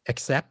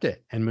accept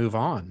it and move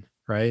on,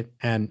 right?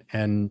 And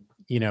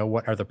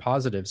what are the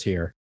positives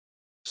here?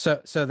 So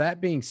that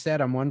being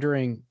said, I'm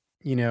wondering,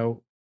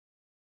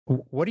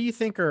 what do you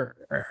think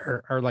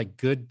are like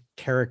good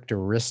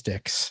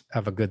characteristics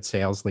of a good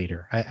sales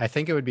leader? I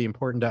think it would be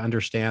important to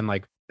understand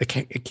like the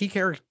key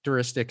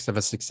characteristics of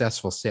a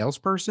successful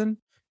salesperson,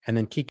 and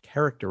then key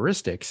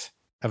characteristics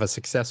of a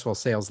successful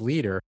sales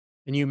leader.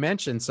 And you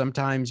mentioned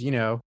sometimes,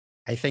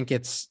 I think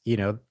it's,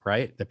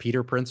 right, the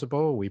Peter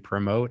principle. We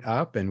promote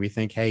up and we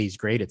think, hey, he's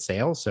great at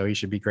sales, so he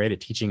should be great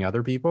at teaching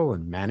other people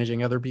and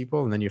managing other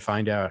people. And then you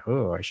find out,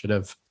 oh, I should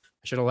have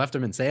left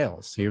him in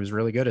sales. He was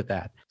really good at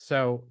that.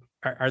 So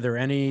are there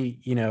any,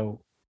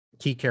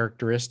 key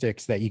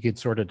characteristics that you could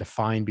sort of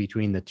define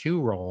between the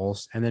two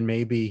roles? And then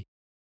maybe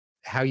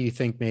how you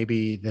think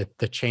maybe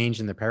the change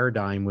in the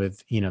paradigm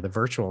with, the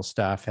virtual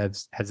stuff,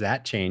 has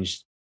that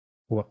changed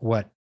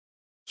what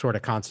sort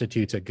of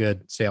constitutes a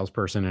good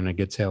salesperson and a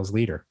good sales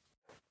leader?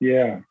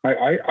 Yeah,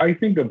 I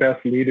think the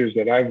best leaders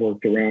that I've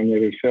worked around,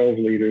 whether sales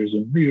leaders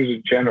and leaders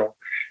in general,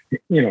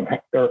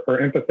 are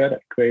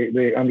empathetic.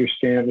 They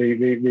understand.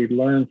 They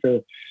learn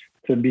to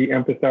be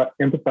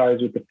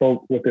empathize with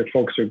what their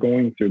folks are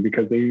going through,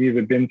 because they've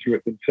either been through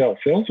it themselves.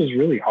 Sales is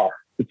really hard.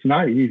 It's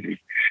not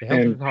easy.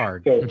 Sales is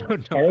hard. So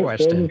no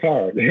question. Sales is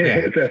hard.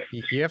 Yeah.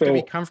 You have to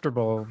be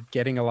comfortable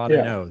getting a lot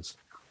of no's.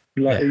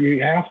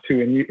 You have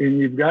to, and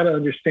you've got to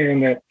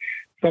understand that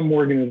some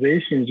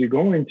organizations you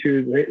go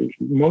into,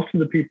 most of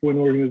the people in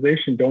the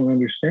organization don't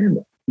understand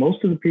that.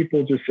 Most of the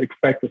people just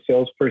expect the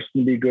salesperson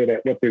to be good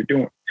at what they're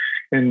doing,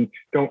 and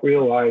don't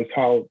realize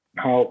how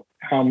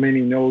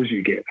many no's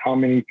you get, how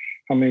many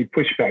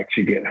pushbacks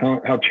you get,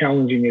 how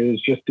challenging it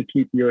is just to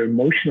keep your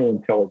emotional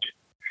intelligence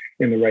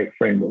in the right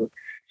framework.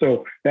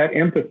 So that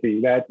empathy,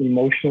 that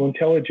emotional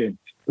intelligence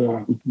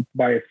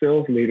by a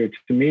sales leader,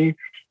 to me,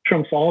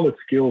 trumps all the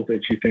skills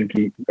that you think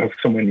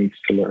someone needs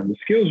to learn. The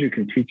skills you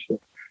can teach them,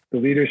 the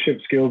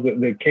leadership skills,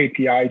 the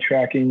KPI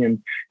tracking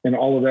and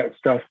all of that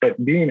stuff,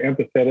 but being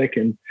empathetic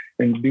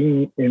and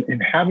being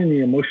and having the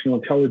emotional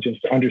intelligence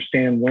to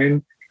understand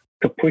when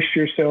to push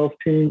your sales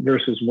team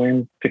versus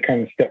when to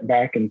kind of step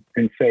back and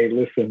say,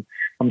 listen,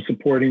 I'm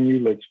supporting you.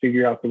 Let's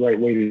figure out the right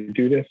way to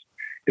do this,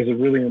 is a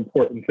really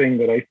important thing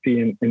that I see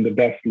in the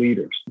best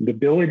leaders. The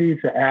ability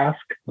to ask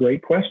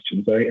great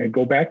questions. I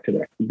go back to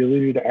that. The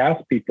ability to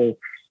ask people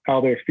how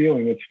they're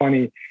feeling. It's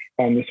funny.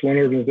 This one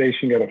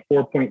organization got a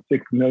 $4.6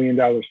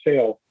 million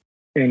sale,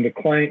 and the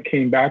client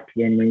came back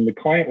to them, and the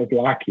client was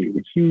Lockheed,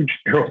 a huge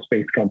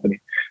aerospace company,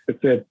 that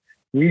said,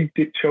 we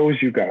chose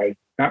you guys,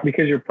 not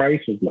because your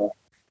price was low,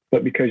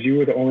 but because you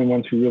were the only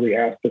ones who really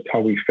asked us how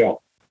we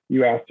felt.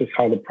 You asked us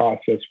how the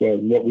process was,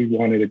 what we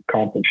wanted to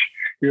accomplish.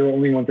 You're the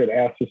only ones that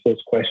asked us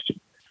those questions.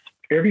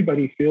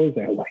 Everybody feels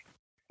that way.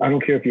 I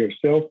don't care if you're a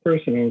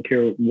salesperson. I don't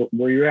care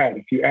where you're at.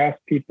 If you ask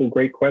people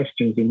great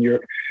questions and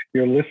you're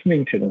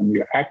listening to them,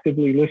 you're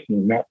actively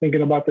listening, not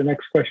thinking about the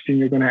next question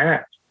you're going to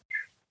ask,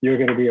 you're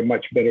going to be a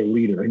much better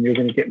leader, and you're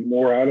going to get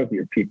more out of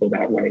your people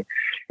that way.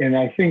 And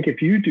I think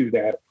if you do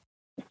that,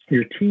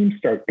 your team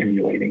start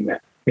emulating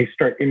that. They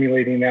start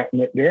emulating that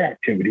in their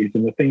activities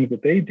and the things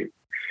that they do.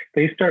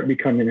 They start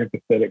becoming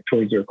empathetic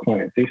towards their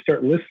clients. They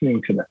start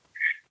listening to them.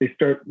 They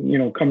start,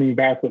 coming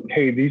back with,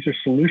 hey, these are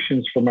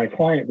solutions for my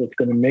client that's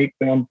going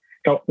to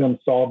help them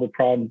solve the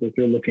problems that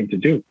they're looking to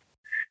do.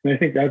 And I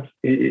think that's,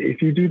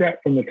 if you do that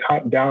from the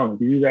top down,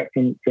 if you do that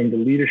from the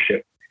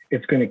leadership,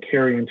 it's going to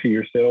carry into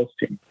your sales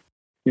team.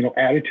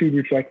 Attitude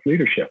reflects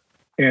leadership.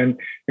 And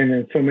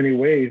in so many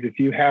ways, if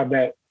you have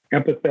that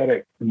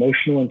empathetic,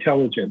 emotional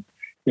intelligence,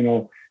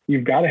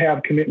 you've got to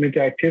have commitment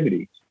to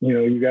activity.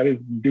 You've got to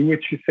do what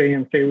you say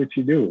and say what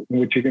you do and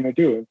what you're going to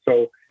do. And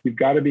so you've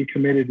got to be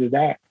committed to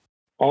that.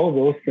 All of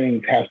those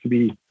things have to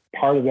be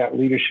part of that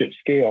leadership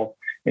scale.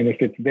 And if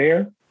it's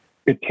there,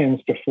 it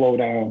tends to flow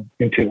down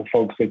into the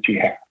folks that you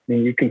have.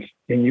 And you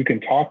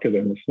can talk to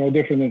them. It's no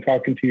different than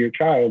talking to your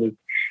child. It's,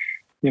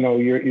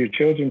 your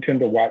children tend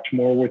to watch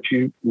more what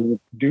you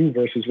do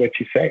versus what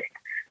you say.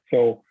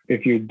 So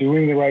if you're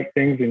doing the right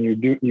things and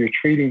you're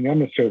treating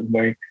them a certain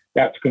way,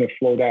 that's going to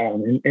flow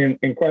down.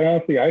 And quite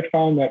honestly, I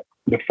found that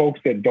the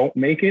folks that don't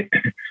make it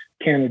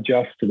can't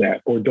adjust to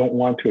that or don't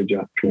want to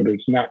adjust to it.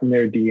 It's not in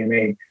their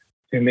DNA.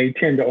 And they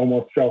tend to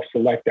almost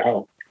self-select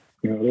out.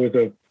 There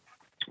was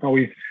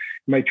always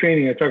in my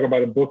training, I talk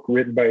about a book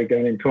written by a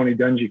guy named Tony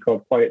Dungy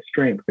called Quiet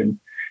Strength. And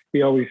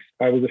I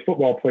was a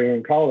football player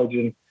in college,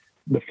 and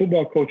the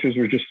football coaches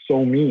were just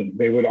so mean.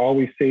 They would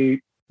always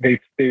say, they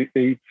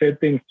said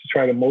things to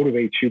try to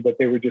motivate you, but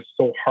they were just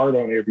so hard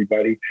on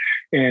everybody.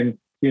 And,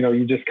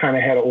 you just kind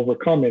of had to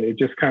overcome it. It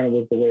just kind of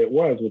was the way it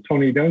was. Well,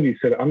 Tony Dungy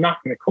said, I'm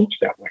not going to coach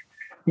that way.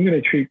 I'm going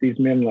to treat these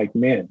men like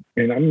men,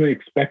 and I'm going to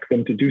expect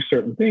them to do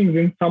certain things.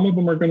 And some of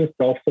them are going to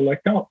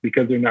self-select out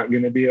because they're not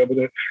going to be able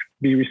to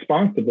be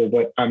responsible,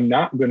 but I'm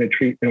not going to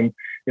treat them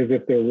as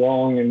if they're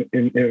wrong and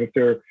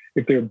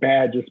if they're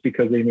bad just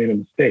because they made a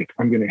mistake.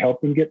 I'm going to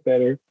help them get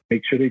better,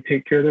 make sure they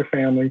take care of their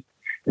families,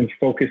 and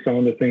focus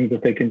on the things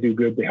that they can do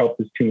good to help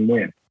this team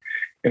win.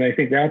 And I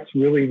think that's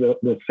really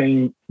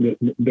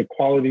the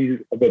quality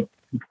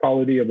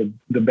of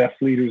the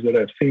best leaders that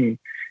I've seen,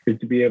 is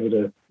to be able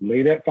to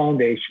lay that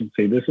foundation,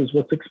 say, this is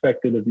what's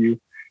expected of you,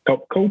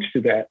 help coach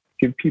to that,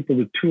 give people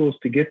the tools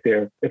to get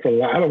there. It's a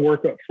lot of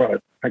work up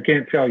front. I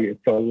can't tell you,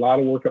 it's a lot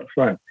of work up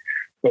front.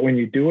 But when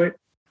you do it,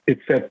 it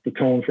sets the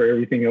tone for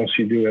everything else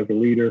you do as a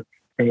leader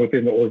and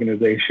within the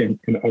organization,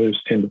 and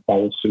others tend to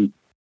follow suit.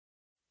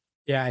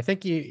 Yeah, I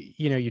think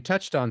you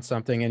touched on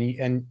something,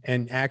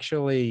 and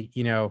actually,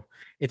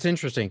 it's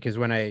interesting because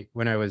when I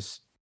was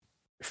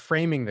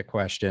framing the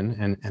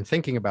question and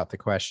thinking about the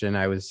question,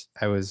 I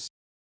was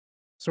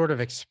sort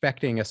of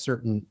expecting a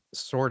certain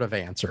sort of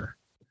answer,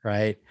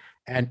 right?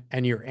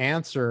 And your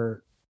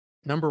answer,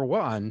 number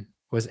one,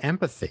 was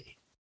empathy,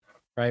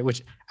 right?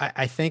 Which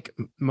I think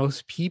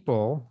most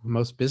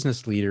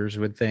business leaders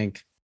would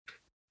think,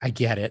 I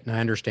get it and I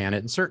understand it,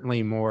 and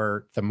certainly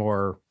the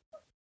more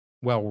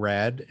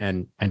well-read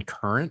and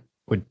current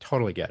would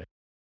totally get it.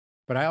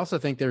 But I also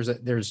think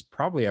there's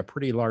probably a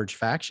pretty large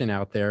faction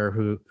out there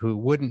who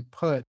wouldn't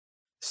put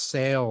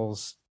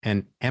sales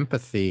and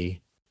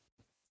empathy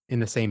in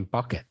the same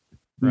bucket,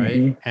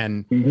 right?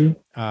 Mm-hmm.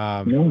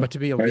 And but to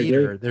be a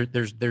leader,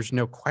 there's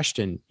no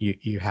question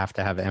you have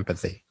to have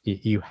empathy.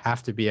 You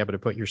have to be able to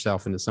put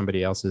yourself into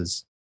somebody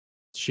else's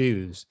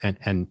shoes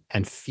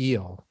and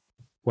feel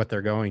what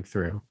they're going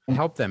through,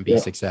 help them be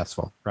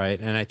successful, right?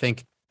 And I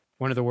think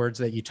one of the words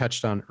that you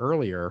touched on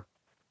earlier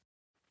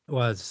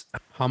was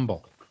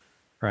humble,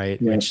 right?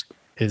 Yeah. Which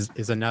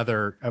is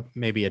another,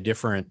 maybe a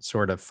different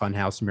sort of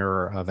funhouse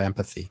mirror of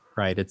empathy,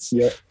 right? It's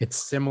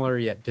similar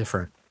yet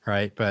different,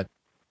 right? But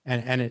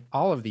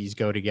all of these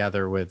go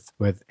together with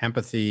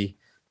empathy,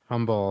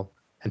 humble,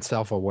 and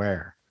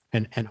self-aware,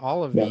 and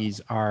all of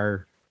these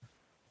are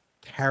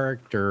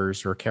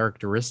characters or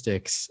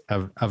characteristics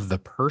of the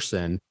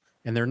person,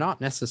 and they're not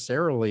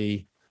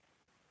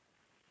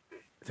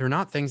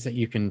things that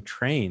you can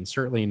train,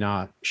 certainly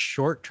not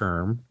short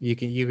term. You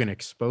can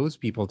expose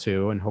people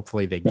to, and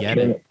hopefully they get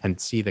it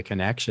and see the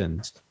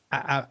connections.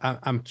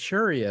 I'm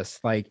curious,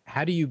 like,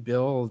 how do you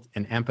build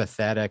an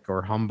empathetic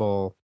or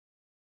humble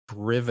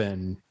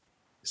driven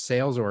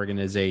sales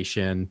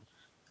organization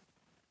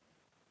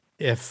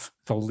if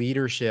the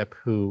leadership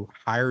who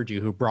hired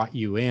you, who brought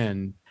you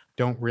in,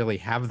 don't really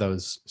have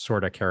those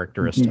sort of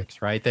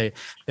characteristics, right?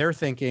 They're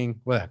thinking,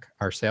 look,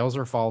 our sales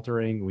are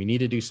faltering. We need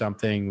to do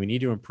something. We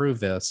need to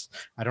improve this.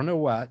 I don't know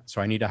what,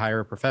 so I need to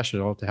hire a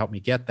professional to help me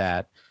get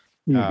that.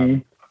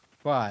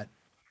 But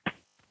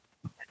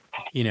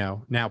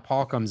now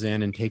Paul comes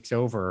in and takes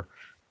over.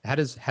 How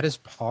does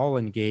Paul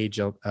engage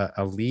a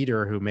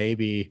leader who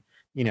maybe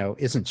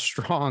isn't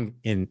strong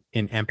in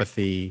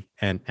empathy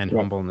and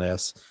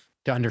humbleness,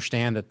 to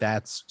understand that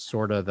that's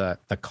sort of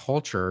the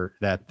culture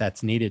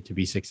that's needed to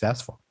be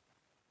successful?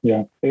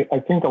 Yeah, I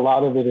think a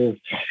lot of it is,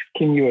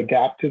 can you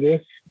adapt to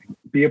this?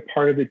 Be a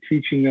part of the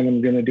teaching that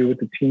I'm going to do with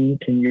the team.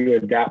 Can you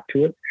adapt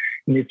to it?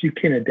 And if you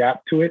can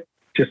adapt to it,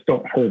 just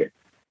don't hurt it.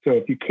 So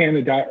if you can't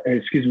adapt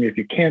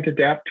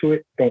to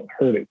it, don't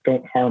hurt it,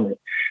 don't harm it,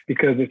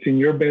 because it's in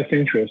your best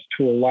interest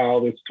to allow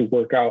this to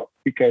work out,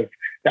 because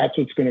that's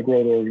what's going to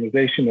grow the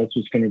organization. That's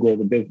what's going to grow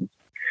the business.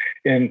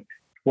 And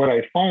what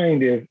I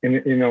find is, and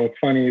it's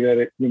funny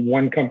that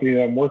one company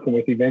that I'm working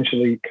with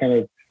eventually kind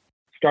of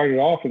started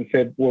off and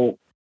said, well,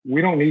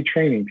 we don't need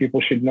training.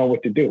 People should know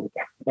what to do,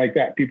 like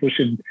that. People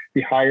should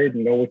be hired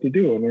and know what to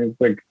do. And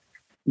it's like,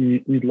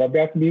 You'd love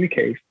that to be the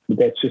case, but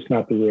that's just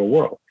not the real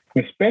world,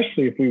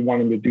 especially if we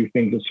want them to do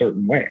things a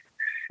certain way.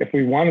 If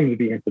we want them to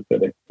be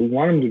empathetic, if we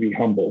want them to be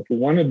humble, if we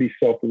want to be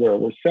self-aware.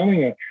 We're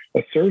selling a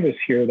service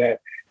here that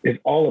is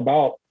all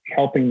about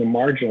helping the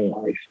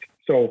marginalized.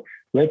 So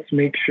let's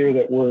make sure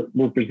that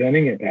we're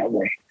presenting it that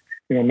way.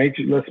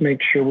 Let's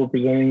make sure we're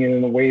presenting it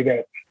in a way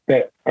that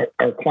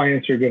our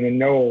clients are going to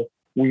know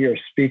we are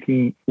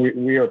speaking,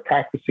 we are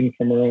practicing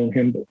from our own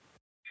hymnal.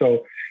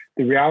 So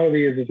the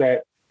reality is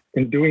that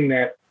in doing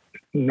that,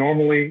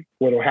 normally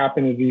what will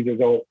happen is either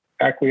they'll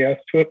acquiesce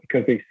to it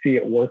because they see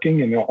it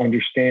working and they'll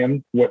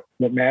understand what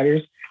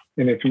matters.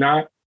 And if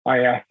not, I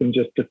ask them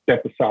just to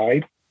step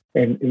aside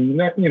and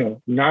not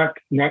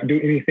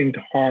do anything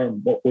to harm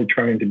what we're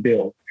trying to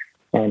build.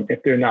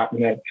 If they're not in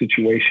that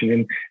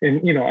situation.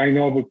 And I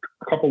know of a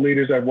couple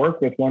leaders I've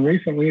worked with, one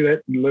recently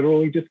that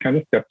literally just kind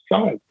of stepped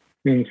aside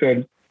and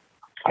said,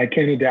 I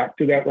can't adapt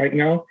to that right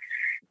now.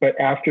 But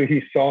after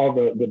he saw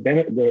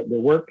the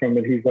work from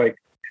it, he's like,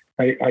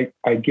 I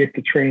get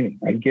the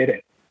training. I get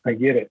it.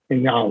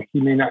 And now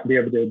he may not be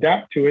able to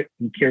adapt to it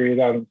and carry it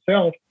out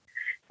himself,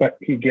 but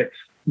he gets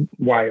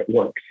why it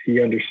works. He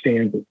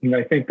understands it. And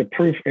I think the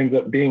proof ends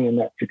up being in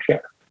that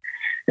success.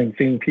 And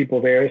seeing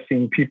people there,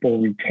 seeing people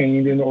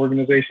retained in the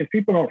organization.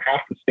 People don't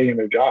have to stay in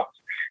their jobs.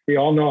 We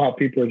all know how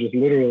people are just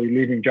literally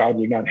leaving jobs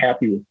they're not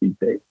happy with these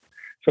days.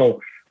 So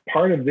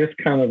part of this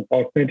kind of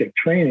authentic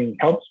training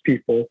helps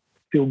people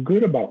feel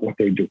good about what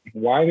they're doing,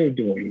 why they're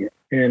doing it.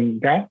 And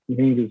that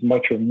means as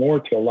much or more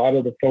to a lot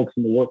of the folks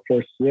in the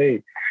workforce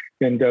today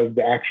than does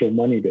the actual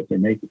money that they're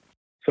making.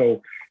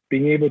 So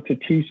being able to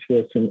teach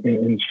this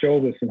and show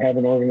this and have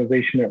an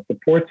organization that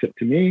supports it,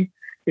 to me,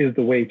 is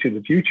the way to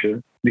the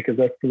future, because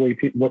that's the way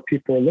what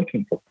people are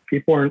looking for.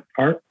 People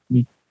aren't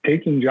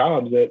taking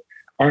jobs that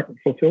aren't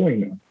fulfilling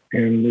them,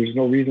 and there's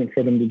no reason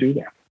for them to do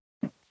that.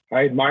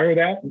 I admire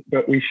that,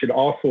 but we should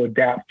also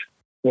adapt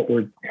what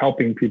we're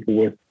helping people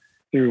with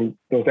through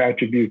those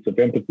attributes of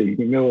empathy,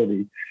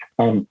 humility,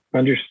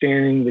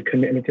 understanding the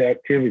commitment to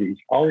activities.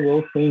 All of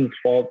those things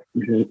fall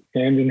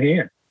hand in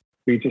hand.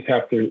 We just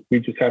have to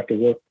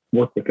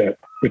work with that,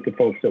 with the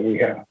folks that we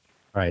have.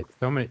 Right.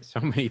 So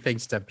many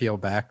things to peel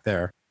back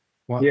there.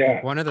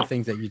 One of the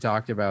things that you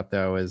talked about,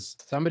 though, is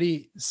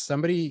somebody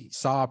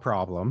saw a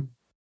problem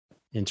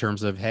in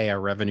terms of, hey,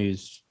 our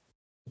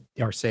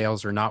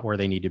sales are not where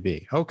they need to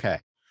be. Okay.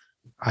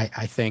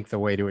 I think the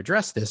way to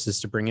address this is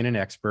to bring in an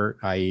expert,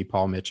 i.e.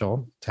 Paul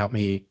Mitchell, to help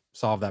me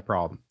solve that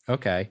problem.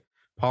 Okay.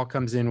 Paul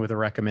comes in with a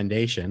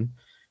recommendation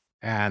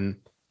and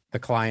the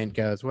client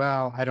goes,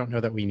 well, I don't know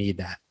that we need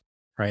that.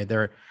 Right.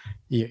 They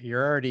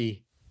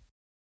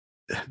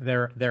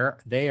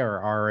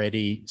are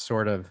already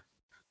sort of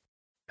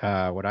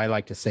what I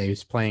like to say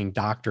is playing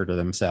doctor to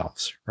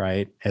themselves.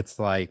 Right. It's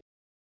like,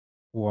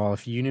 well,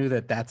 if you knew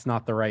that that's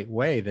not the right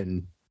way,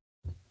 then,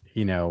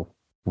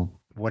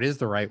 what is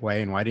the right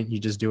way and why didn't you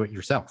just do it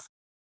yourself?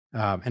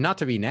 And not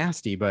to be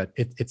nasty, but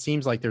it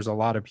seems like there's a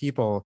lot of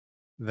people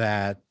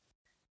that,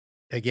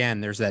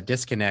 again, there's that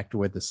disconnect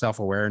with the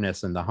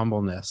self-awareness and the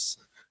humbleness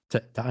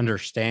to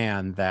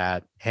understand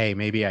that, hey,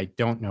 maybe I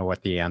don't know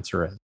what the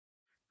answer is.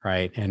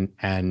 Right.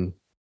 And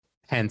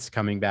hence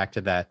coming back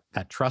to that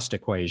trust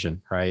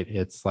equation, right?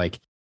 It's like,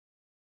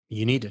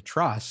 you need to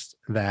trust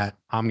that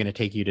I'm going to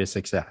take you to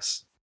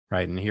success.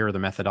 Right. And here are the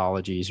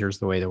methodologies. Here's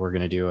the way that we're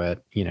going to do it,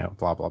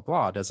 blah, blah,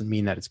 blah. Doesn't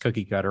mean that it's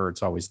cookie cutter or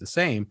it's always the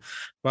same,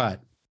 but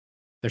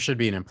there should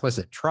be an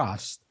implicit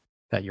trust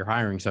that you're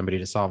hiring somebody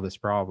to solve this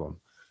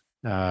problem.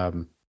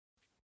 And,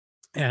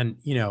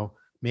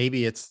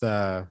 maybe it's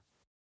the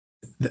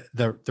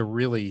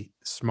really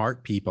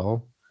smart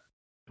people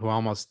who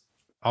almost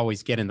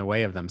always get in the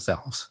way of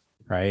themselves.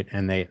 Right.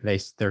 And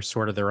they're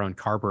sort of their own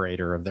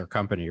carburetor of their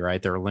company.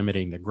 Right. They're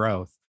limiting the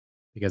growth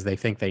because they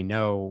think they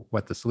know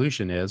what the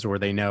solution is, or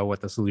they know what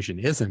the solution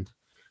isn't,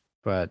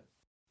 but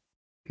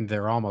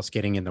they're almost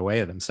getting in the way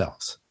of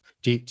themselves.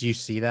 Do you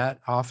see that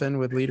often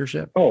with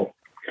leadership? Oh,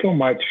 so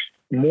much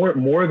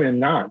more than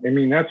not. I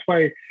mean, that's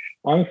why,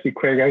 honestly,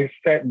 Craig,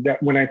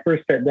 when I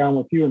first sat down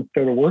with you and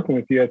started working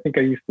with you, I think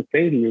I used to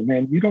say to you,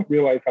 man, you don't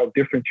realize how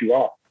different you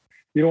are.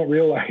 You don't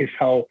realize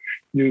how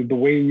the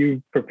way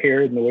you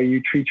prepared and the way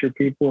you treat your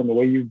people and the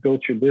way you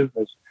built your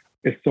business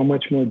is so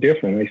much more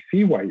different. I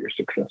see why you're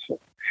successful.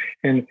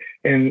 And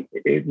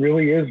it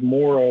really is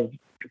more of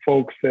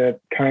folks that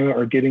kind of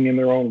are getting in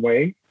their own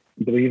way,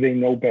 believe they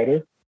know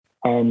better.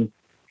 And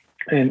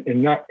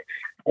not,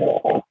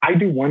 I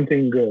do one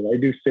thing good. I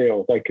do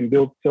sales. I can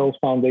build sales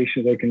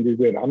foundations. I can do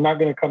good. I'm not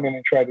going to come in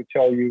and try to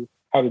tell you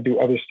how to do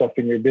other stuff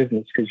in your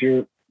business because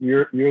you're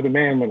the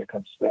man when it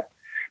comes to that.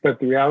 But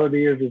the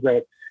reality is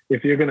that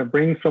if you're going to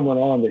bring someone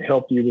on to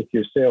help you with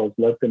your sales,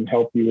 let them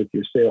help you with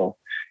your sales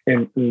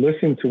and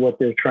listen to what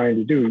they're trying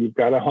to do. You've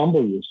got to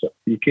humble yourself.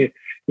 You can't,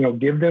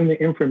 give them the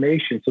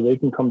information so they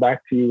can come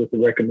back to you with a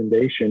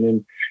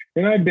recommendation.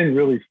 And I've been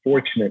really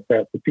fortunate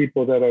that the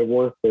people that I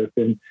work with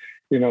and,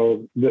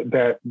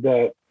 that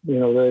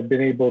I've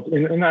been able to,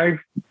 and I've,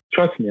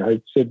 trust me, I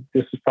said,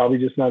 this is probably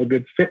just not a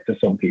good fit to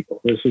some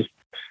people. This is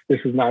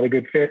not a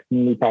good fit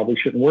and we probably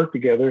shouldn't work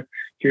together.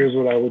 Here's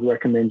what I would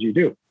recommend you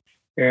do,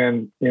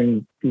 and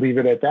leave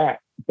it at that.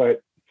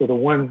 But for the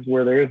ones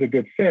where there is a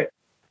good fit,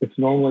 it's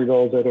normally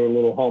those that are a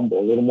little humble,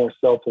 a little more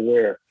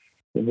self-aware,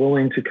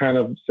 willing to kind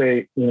of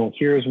say,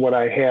 here's what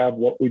I have.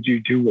 What would you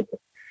do with it?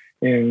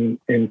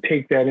 And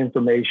take that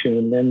information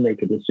and then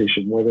make a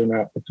decision whether or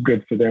not it's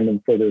good for them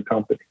and for their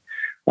company.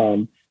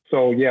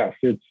 So yes,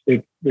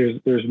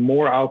 there's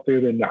more out there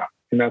than not.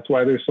 And that's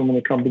why there's so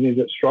many companies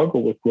that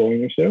struggle with growing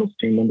their sales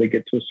team when they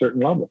get to a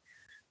certain level,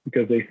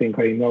 because they think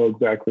they know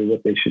exactly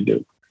what they should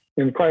do.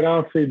 And quite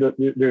honestly,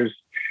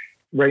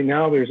 right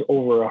now there's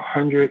over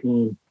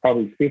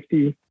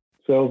 150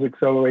 sales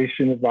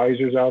acceleration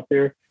advisors out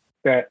there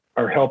that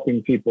are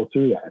helping people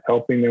through that,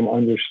 helping them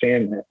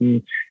understand that.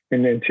 And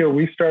until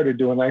we started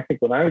doing, I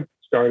think when I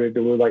started,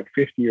 there were like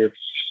 50 or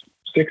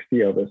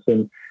 60 of us.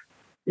 And,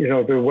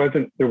 there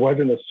wasn't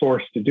a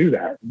source to do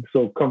that.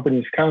 So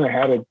companies kind of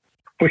had to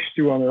push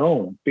through on their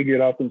own, figure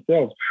it out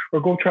themselves,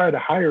 or go try to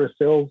hire a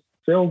sales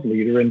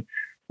leader. And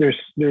there's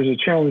a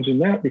challenge in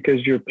that,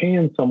 because you're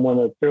paying someone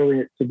a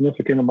fairly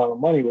significant amount of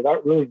money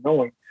without really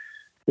knowing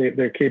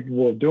they're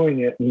capable of doing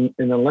it. And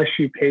unless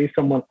you pay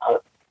someone,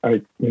 a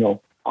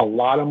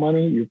lot of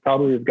money, you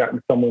probably have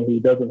gotten someone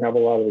who doesn't have a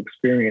lot of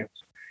experience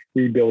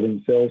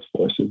rebuilding sales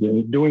forces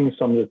and doing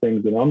some of the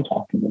things that I'm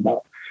talking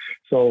about.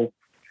 So,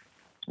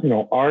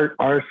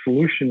 our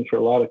solution for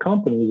a lot of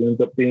companies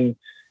ends up being,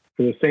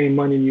 for the same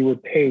money you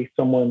would pay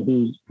someone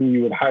who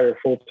you would hire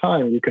full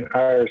time, you can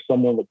hire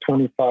someone with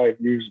 25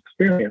 years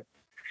experience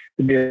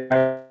to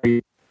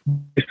be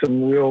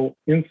some real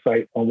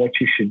insight on what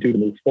you should do to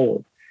move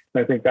forward.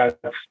 And I think that's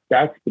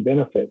the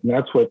benefit. And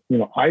that's what,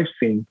 I've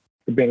seen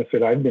the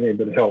benefit. I've been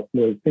able to help,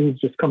 where things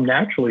just come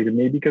naturally to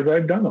me because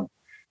I've done them.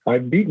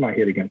 I've beat my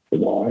head against the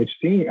wall. I've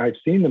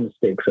seen the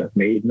mistakes I've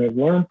made, and I've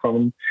learned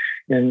from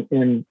them.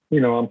 And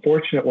I'm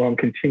fortunate when I'm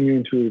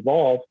continuing to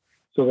evolve,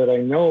 so that I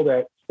know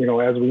that,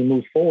 as we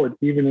move forward,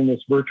 even in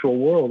this virtual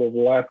world over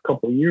the last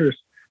couple of years,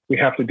 we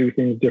have to do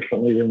things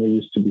differently than we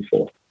used to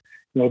before.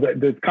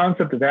 The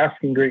concept of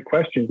asking great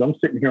questions. I'm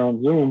sitting here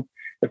on Zoom.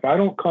 If I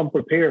don't come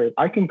prepared,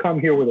 I can come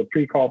here with a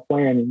pre-call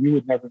plan and you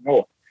would never know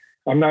it.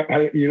 I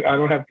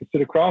don't have to sit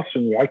across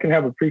from you. I can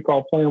have a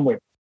pre-call plan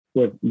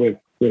with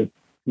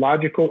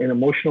logical and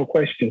emotional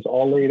questions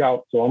all laid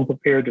out, so I'm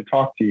prepared to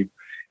talk to you.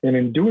 And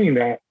in doing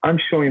that, I'm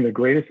showing the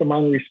greatest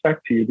amount of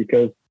respect to you,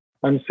 because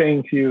I'm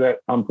saying to you that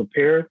I'm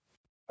prepared.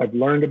 I've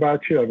learned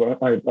about you.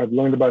 I've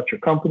learned about your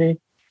company,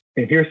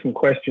 and here's some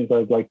questions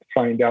I'd like to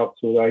find out,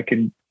 so that I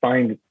can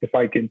find if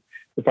I can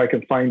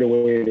find a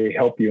way to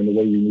help you in the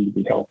way you need to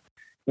be helped.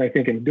 And I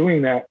think in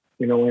doing that,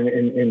 in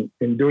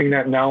doing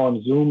that now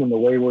on Zoom and the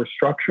way we're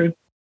structured,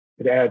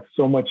 it adds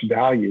so much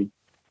value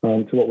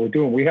to what we're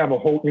doing. We have a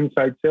whole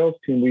inside sales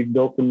team we've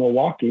built in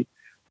Milwaukee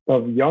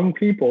of young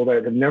people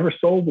that have never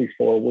sold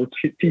before. We're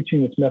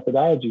teaching this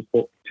methodology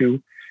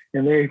to,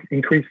 and they've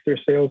increased their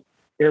sales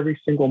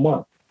every single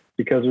month,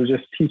 because we're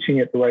just teaching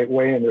it the right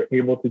way, and they're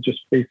able to just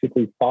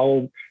basically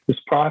follow this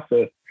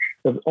process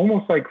of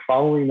almost like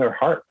following their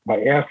heart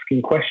by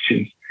asking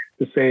questions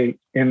to say,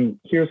 and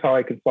here's how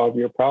I can solve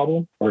your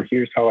problem, or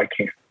here's how I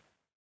can.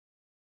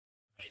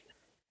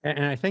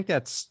 And I think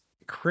that's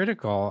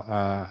critical.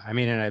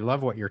 And I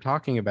love what you're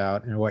talking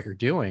about and what you're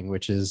doing,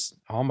 which is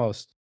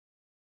almost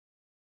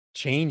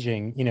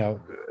changing,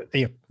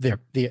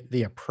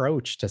 the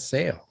approach to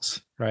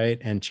sales, right?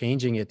 And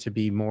changing it to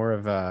be more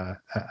of a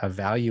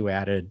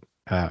value-added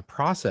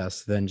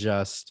process than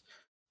just,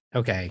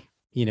 okay,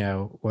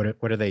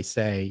 what do they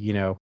say?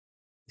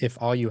 If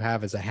all you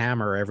have is a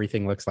hammer,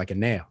 everything looks like a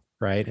nail,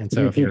 right? And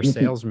so if you're a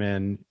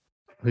salesman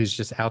who's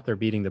just out there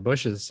beating the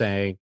bushes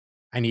saying,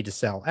 I need to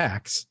sell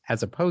X,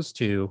 as opposed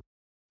to,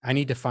 I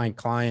need to find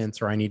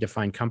clients, or I need to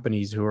find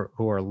companies who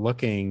are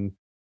looking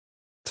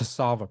to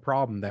solve a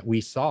problem that we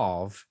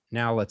solve.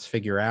 Now let's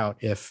figure out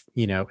if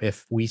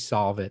we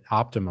solve it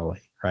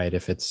optimally, right?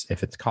 If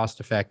it's cost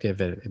effective,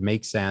 it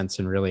makes sense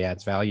and really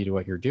adds value to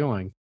what you're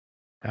doing.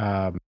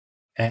 And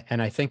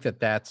I think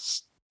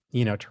that's,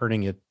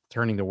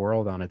 turning the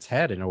world on its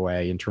head in a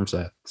way, in terms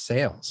of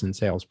sales and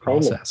sales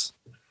process.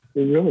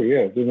 It really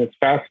is. And it's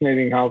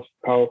fascinating how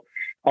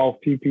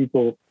few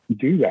people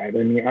do that.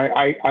 I mean,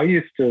 I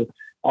used to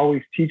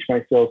always teach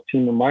my sales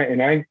team,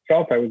 and I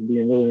felt I was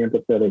being really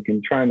empathetic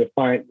and trying to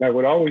I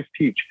would always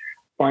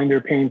find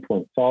their pain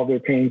point, solve their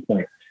pain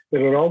point. It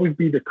would always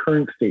be the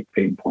current state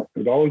pain point. It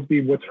would always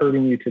be what's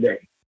hurting you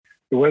today.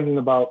 It wasn't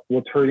about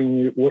what's hurting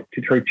you, what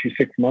could hurt you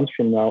 6 months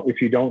from now if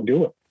you don't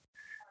do it.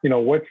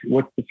 What's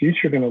the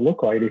future going to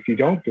look like if you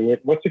don't do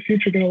it? What's the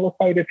future going to look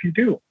like if you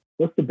do?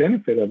 What's the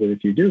benefit of it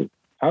if you do?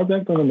 How's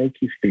that going to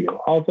make you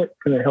feel? How's that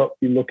going to help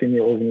you look in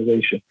your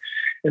organization?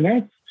 And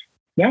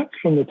that's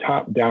from the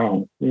top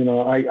down.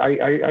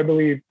 I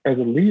believe as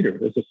a leader,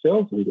 as a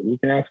sales leader, we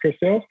can ask our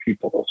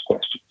salespeople those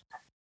questions.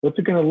 What's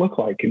it going to look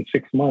like in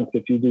 6 months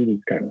if you do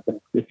these kind of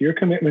things? If your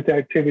commitment to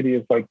activity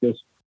is like this,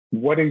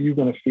 what are you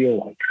going to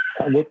feel like?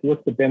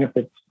 What's the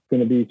benefits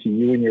going to be to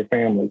you and your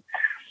family?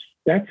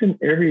 That's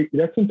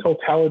in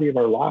totality of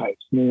our lives.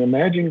 I mean,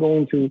 imagine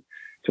going to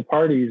to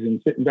parties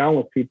and sitting down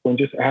with people and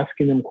just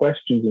asking them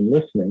questions and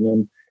listening.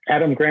 And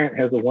Adam Grant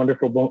has a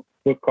wonderful book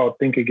called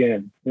Think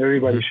Again.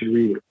 Everybody should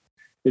read it.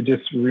 It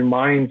just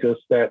reminds us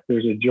that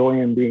there's a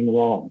joy in being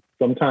wrong.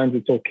 Sometimes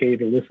it's okay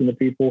to listen to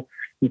people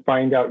and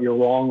find out you're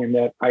wrong, and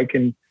that I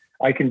can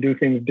do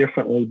things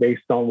differently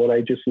based on what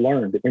I just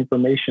learned, the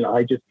information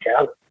I just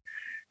gathered,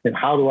 and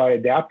how do I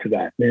adapt to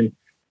that? And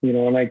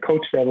and I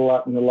coach that a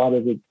lot in a lot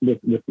of the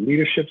with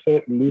leaders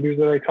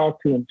that I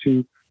talk to, and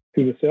to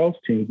the sales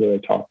teams that I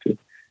talk to.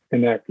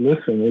 And that,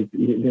 listen,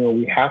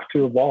 we have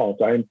to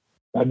evolve.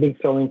 I've been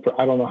selling for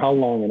I don't know how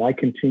long, and I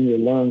continue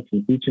to learn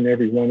from each and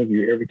every one of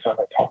you every time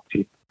I talk to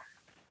you.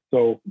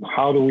 So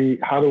how do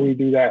we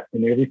do that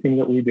in everything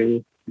that we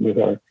do with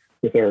our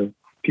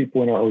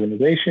people in our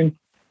organization,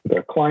 with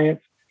our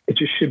clients? It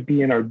just should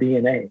be in our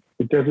DNA.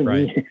 It doesn't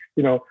mean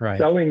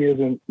selling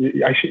isn't.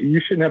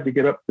 You shouldn't have to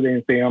get up today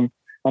and say I'm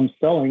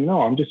selling.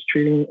 No, I'm just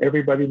treating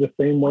everybody the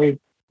same way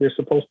they're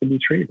supposed to be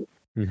treated,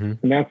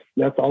 and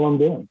that's all I'm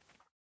doing.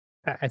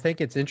 I think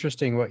it's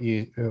interesting what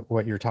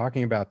you're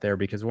talking about there,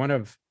 because one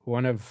of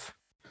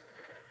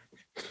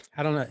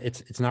I don't know,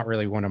 it's not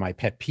really one of my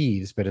pet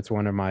peeves, but it's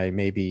one of my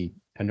maybe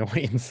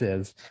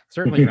annoyances,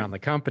 certainly around the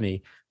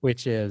company,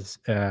 which is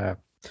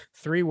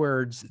 3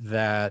 words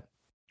that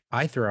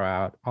I throw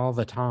out all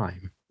the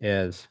time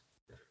is,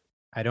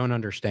 I don't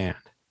understand.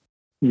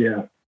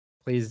 Yeah.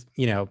 Please,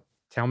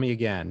 tell me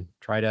again.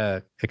 Try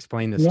to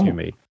explain this to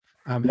me.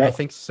 I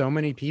think so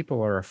many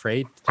people are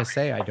afraid to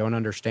say, I don't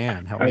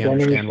understand. Help me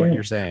understand what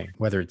you're saying,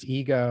 whether it's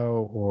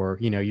ego or,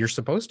 you're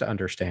supposed to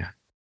understand.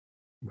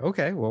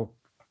 Okay, well,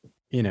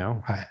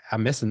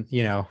 I'm missing,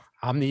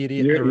 I'm the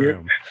idiot in the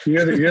room.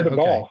 You're the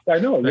boss. I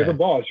know, you're the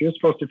boss. You're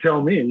supposed to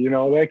tell me,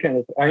 that kind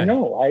of, I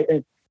know.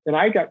 And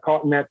I got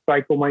caught in that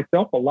cycle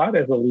myself a lot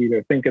as a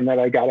leader, thinking that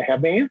I got to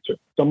have the answer.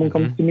 Someone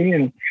comes to me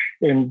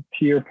and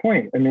to your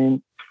point, I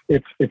mean,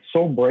 it's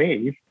so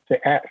brave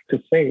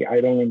to say, I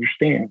don't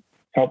understand.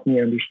 Help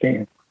me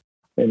understand.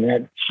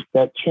 And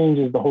that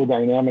changes the whole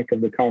dynamic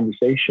of the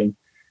conversation.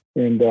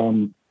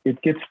 And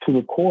it gets to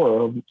the core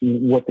of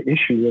what the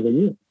issue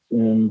really is.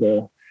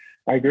 And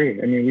I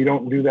agree. I mean, we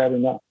don't do that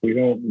enough. We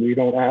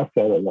don't ask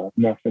that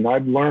enough. And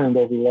I've learned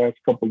over the last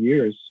couple of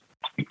years,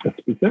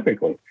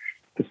 specifically,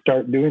 to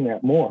start doing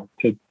that more,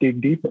 to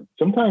dig deeper.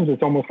 Sometimes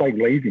it's almost like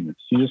laziness.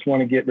 You just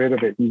want to get rid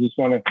of it. You just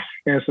want to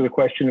answer the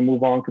question and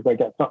move on because I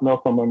got something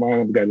else on my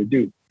mind I've got to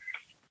do.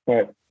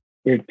 But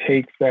it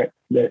takes that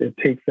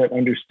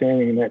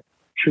understanding and that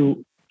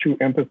true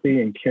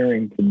empathy and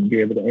caring to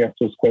be able to ask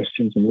those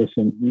questions and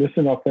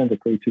listen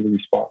authentically to the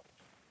response.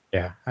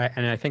 Yeah,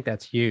 and I think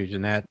that's huge,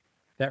 and that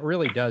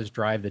really does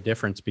drive the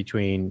difference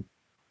between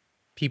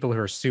people who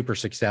are super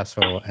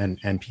successful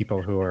and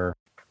people who are,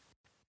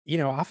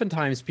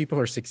 oftentimes people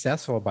are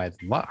successful by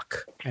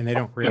luck, and they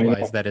don't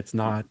realize that it's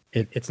not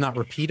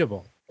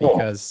repeatable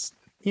because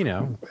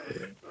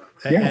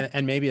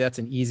and maybe that's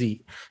an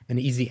easy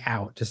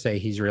out to say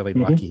he's really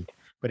lucky,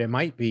 but it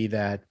might be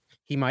that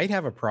he might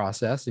have a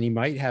process and he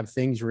might have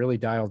things really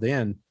dialed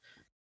in,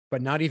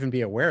 but not even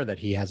be aware that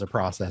he has a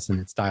process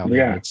and it's dialed in.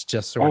 It's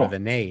just sort of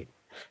innate.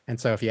 And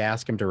so if you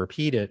ask him to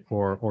repeat it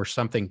or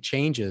something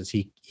changes,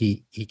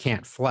 he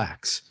can't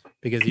flex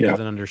because he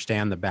doesn't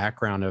understand the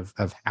background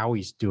of how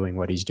he's doing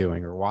what he's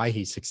doing or why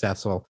he's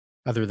successful,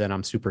 other than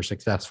I'm super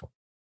successful.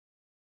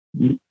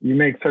 You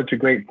make such a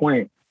great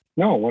point.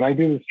 No, when I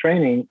do this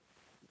training,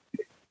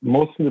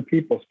 most of the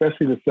people,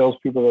 especially the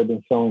salespeople that have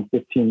been selling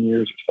 15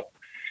 years or so,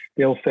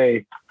 they'll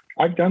say,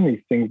 I've done these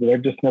things, but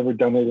I've just never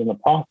done it in a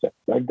process.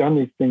 I've done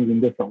these things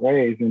in different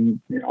ways and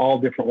in all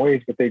different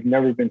ways, but they've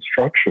never been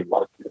structured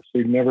like this.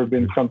 They've never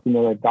been something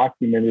that I've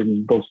documented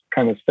and goes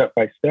kind of step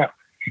by step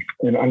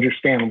and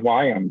understand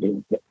why I'm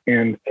doing it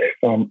and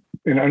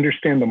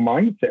understand the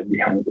mindset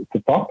behind it, the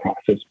thought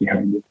process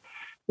behind it.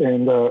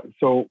 And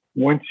so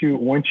once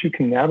you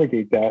can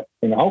navigate that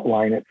and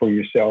outline it for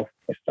yourself,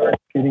 you start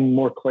getting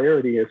more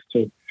clarity as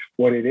to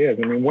what it is.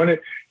 I mean, one of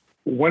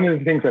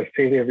the things I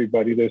say to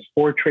everybody, there's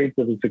 4 traits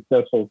of a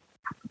successful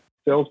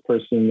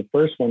salesperson. The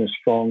first one is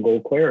strong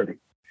goal clarity.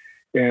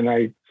 And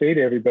I say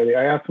to everybody,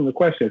 I ask them the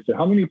question, I say,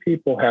 how many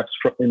people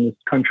in this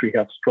country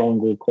have strong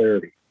goal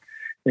clarity?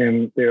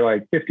 And they're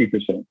like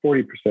 50%,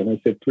 40%.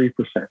 I said 3%.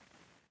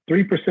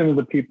 3% of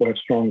the people have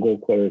strong goal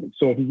clarity.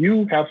 So if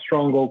you have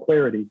strong goal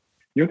clarity,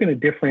 you're going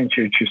to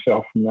differentiate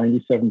yourself from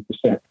 97%.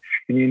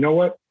 And you know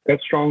what?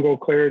 That strong goal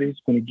clarity is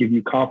going to give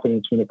you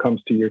confidence when it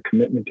comes to your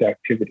commitment to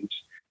activities.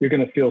 You're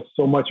going to feel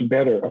so much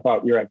better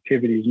about your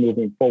activities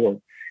moving forward.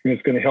 And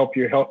it's going to help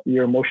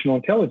your emotional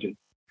intelligence,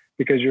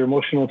 because your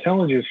emotional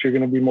intelligence, you're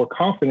going to be more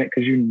confident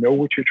because you know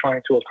what you're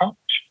trying to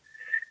accomplish.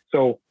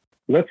 So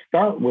let's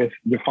start with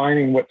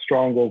defining what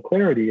strong goal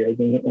clarity is,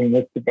 and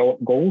let's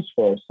develop goals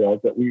for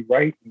ourselves that we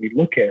write, we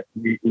look at,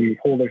 we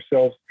hold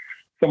ourselves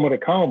somewhat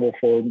accountable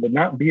for, but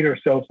not beat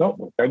ourselves up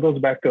with. That goes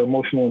back to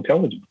emotional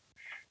intelligence.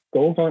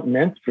 Goals aren't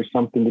meant for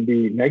something to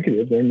be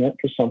negative. They're meant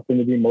for something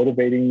to be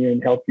motivating you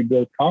and help you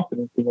build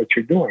confidence in what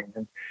you're doing.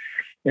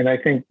 And I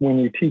think when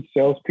you teach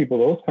salespeople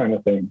those kind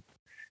of things,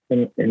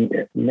 and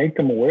make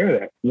them aware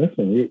that,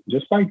 listen,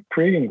 just by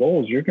creating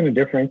goals, you're going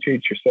to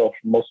differentiate yourself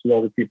from most of the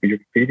other people you're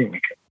competing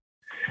against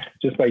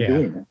just by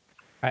doing that.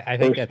 I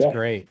think that's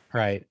great.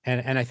 Right.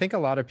 And I think a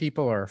lot of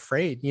people are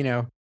afraid,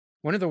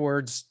 one of the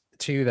words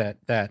too,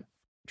 that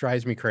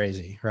drives me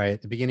crazy, right?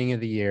 At the beginning of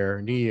the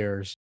year, New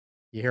Year's,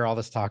 you hear all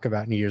this talk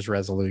about New Year's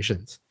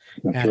resolutions.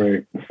 That's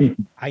right.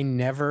 I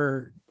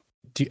never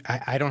do.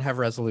 I don't have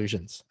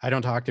resolutions. I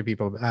don't talk to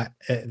people.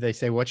 They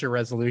say, what's your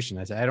resolution?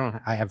 I say,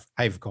 I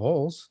have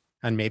goals,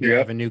 and maybe I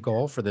have a new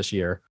goal for this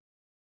year,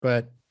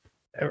 but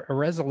a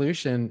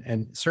resolution,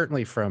 and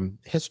certainly from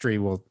history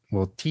will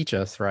teach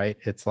us, right?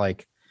 It's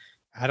like,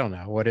 I don't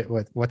know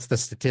what's the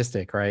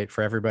statistic, right?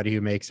 For everybody who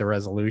makes a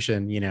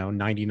resolution,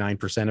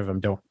 99% of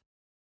them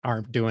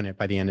aren't doing it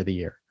by the end of the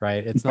year,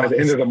 right? It's by not the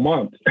end of the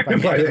month. By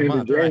the end of the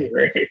month,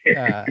 January.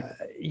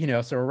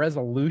 Right? So a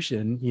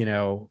resolution,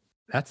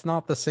 that's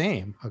not the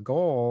same. A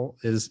goal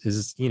is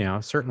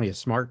certainly a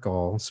SMART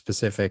goal,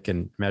 specific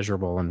and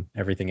measurable, and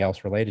everything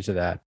else related to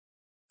that.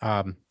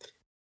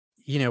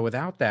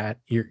 Without that,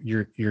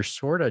 you're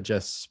sort of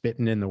just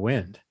spitting in the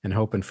wind and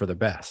hoping for the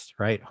best,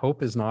 right?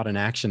 Hope is not an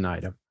action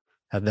item.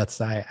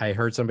 I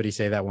heard somebody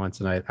say that once,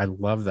 and I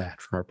love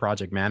that from a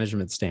project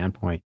management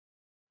standpoint.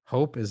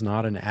 Hope is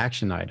not an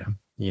action item.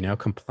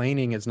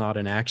 Complaining is not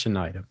an action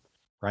item.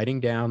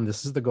 Writing down,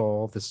 this is the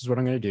goal, this is what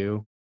I'm going to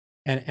do.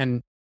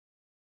 And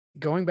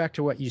going back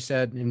to what you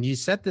said, and you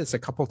said this a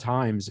couple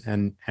times,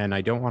 and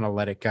I don't want to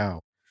let it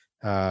go.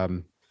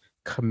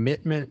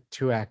 Commitment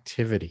to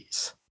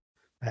activities.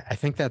 I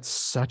think that's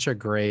such a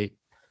great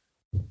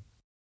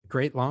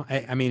long.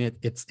 I mean,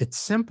 it's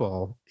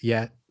simple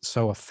yet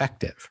so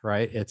effective,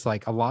 right? It's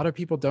like a lot of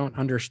people don't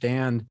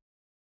understand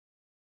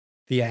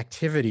the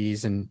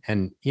activities and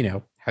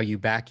how you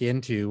back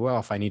into, well,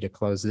 if I need to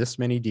close this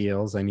many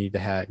deals, I need to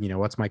have,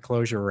 what's my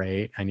closure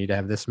rate? I need to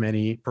have this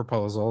many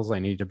proposals. I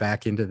need to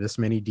back into this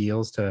many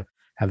deals to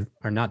have,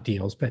 or not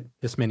deals, but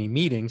this many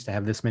meetings to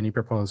have this many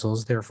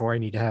proposals. Therefore, I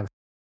need to have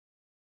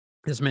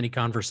this many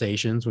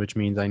conversations, which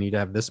means I need to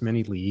have this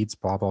many leads,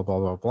 blah, blah, blah,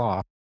 blah,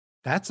 blah.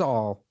 That's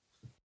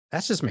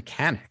just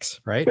mechanics,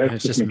 right? And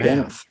it's just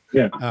math.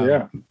 Yeah.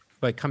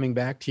 But coming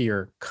back to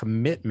your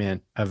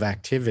commitment of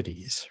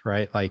activities,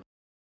 right? Like,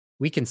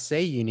 we can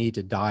say you need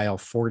to dial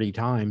 40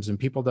 times and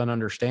people don't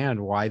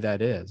understand why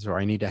that is, or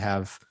I need to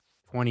have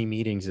 20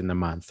 meetings in the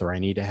month, or I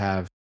need to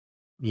have,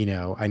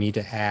 I need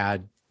to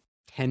add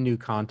 10 new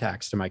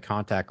contacts to my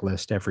contact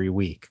list every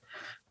week.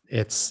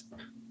 It's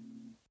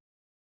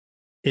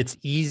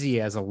easy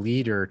as a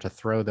leader to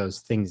throw those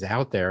things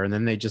out there, and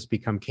then they just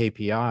become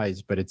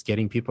KPIs, but it's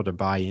getting people to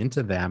buy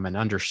into them and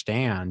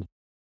understand.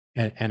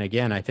 And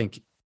again, I think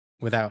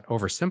without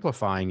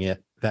oversimplifying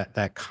it,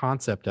 that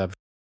concept of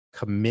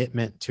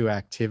commitment to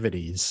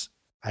activities,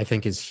 I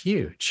think, is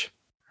huge,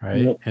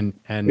 right? Yep.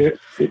 And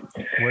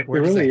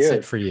where does that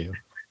sit for you?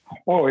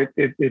 Oh, it's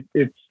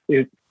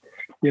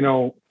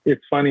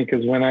funny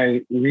because when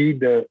I read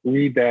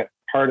that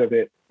part of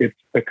it, it's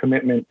a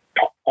commitment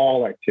to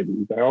all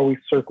activities. I always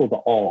circle the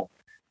all,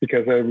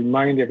 because I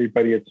remind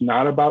everybody it's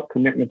not about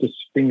commitment to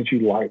things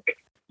you like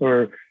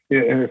or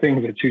the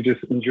things that you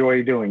just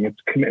enjoy doing. It's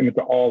commitment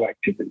to all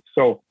activities.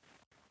 So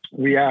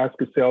we ask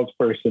a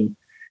salesperson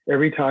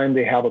every time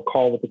they have a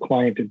call with a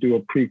client to do a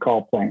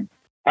pre-call plan.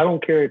 I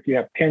don't care if you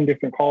have 10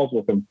 different calls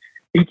with them.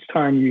 Each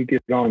time you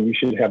get on, you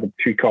should have a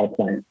pre-call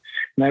plan.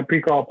 And that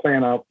pre-call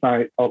plan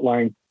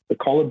outlines the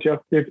call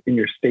objective and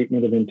your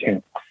statement of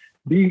intent.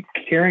 Be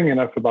caring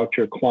enough about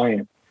your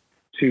client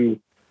to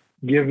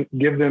give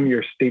them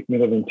your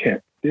statement of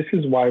intent. This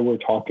is why we're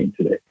talking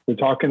today. We're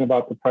talking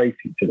about the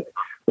pricing today.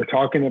 We're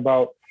talking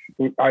about,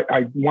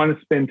 I want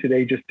to spend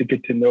today just to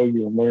get to know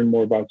you and learn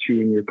more about you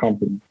and your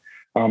company.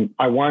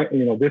 I want,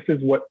 this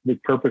is what the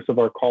purpose of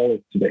our call is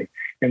today.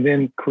 And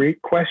then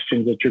create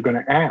questions that you're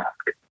going to ask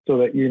so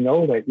that you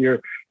know that you're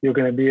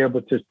going to be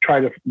able to try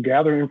to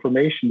gather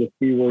information to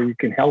see where you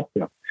can help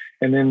them.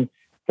 And then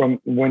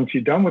once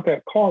you're done with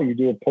that call, you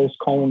do a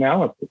post-call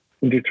analysis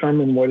and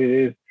determine what it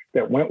is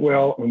that went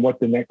well and what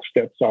the next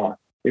steps are.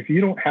 If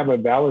you don't have a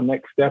valid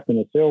next step in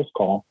a sales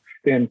call,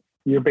 then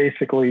you're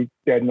basically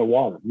dead in the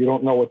water. You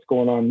don't know what's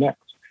going on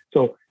next.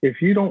 So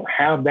if you don't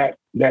have that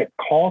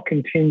call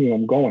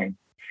continuum going,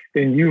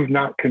 then you've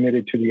not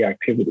committed to the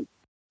activity.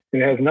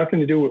 It has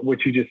nothing to do with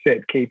what you just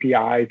said,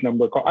 KPIs,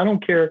 number of calls. I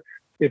don't care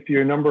if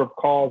your number of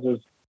calls is,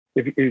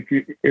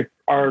 if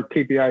our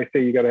KPIs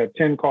say you got to have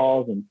 10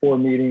 calls and 4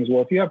 meetings.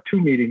 Well, if you have 2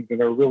 meetings and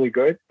they're really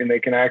good and they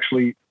can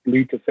actually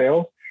lead to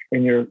sales,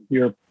 and your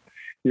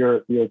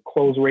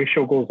close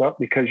ratio goes up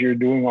because you're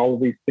doing all of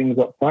these things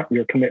up front,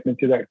 your commitment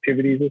to the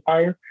activities is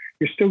higher,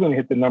 you're still going to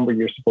hit the number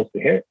you're supposed to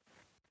hit.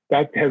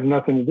 That has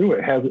nothing to do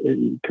with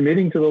it.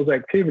 Committing to those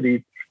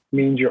activities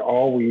means you're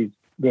always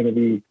going to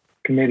be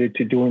committed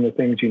to doing the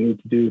things you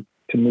need to do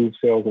to move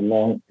sales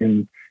along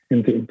and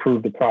to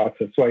improve the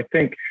process. So I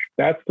think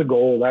that's the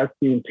goal. That's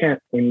the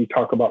intent when you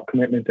talk about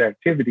commitment to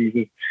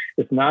activities.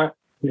 It's not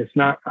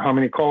how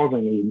many calls I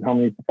need and how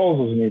many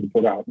proposals I need to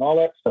put out and all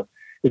that stuff.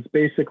 It's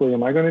basically,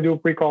 am I going to do a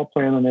pre-call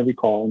plan on every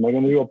call? Am I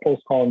going to do a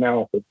post-call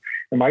analysis?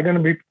 Am I going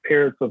to be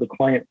prepared so the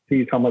client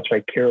sees how much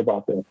I care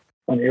about them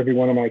on every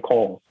one of my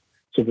calls,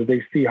 so that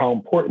they see how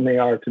important they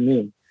are to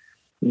me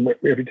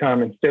every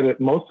time? Instead of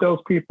most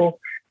salespeople,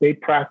 they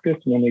practice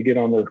when they get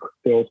on their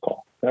sales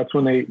call. That's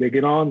when they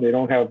get on. They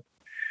don't have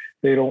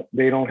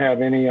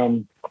any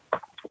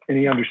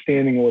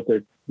understanding of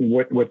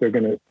what they're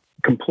going to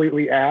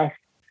completely ask.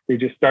 They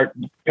just start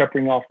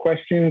peppering off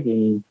questions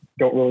and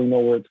don't really know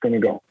where it's going to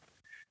go.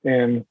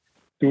 And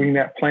doing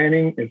that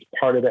planning is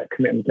part of that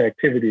commitment to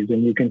activities.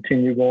 And you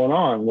continue going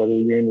on, whether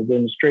you're in the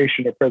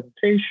demonstration or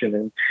presentation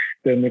and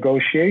the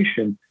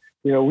negotiation.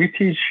 You know, we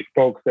teach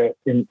folks that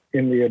in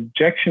the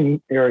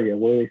objection area,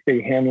 where they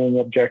say handling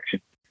objection,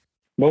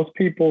 most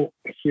people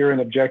hear an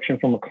objection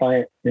from a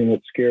client and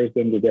it scares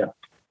them to death.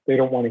 They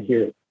don't want to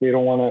hear it. They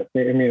don't want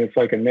to, I mean, it's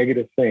like a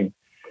negative thing.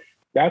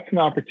 That's an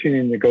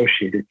opportunity to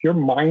negotiate. If your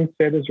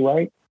mindset is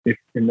right,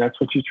 and that's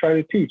what you try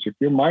to teach, if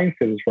your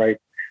mindset is right,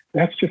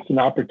 that's just an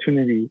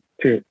opportunity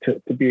to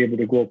be able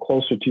to grow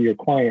closer to your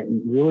client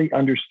and really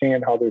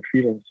understand how they're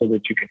feeling so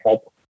that you can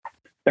help them.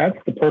 That's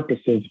the purpose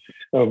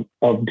of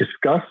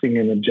discussing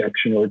an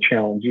objection or a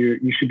challenge.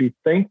 You should be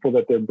thankful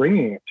that they're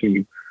bringing it to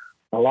you.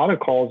 A lot of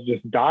calls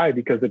just die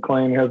because the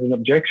client has an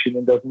objection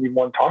and doesn't even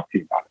want to talk to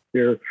you about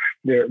it.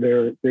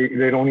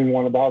 They don't even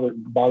want to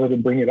bother to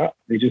bring it up.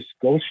 They just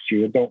ghost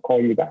you and don't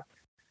call you back.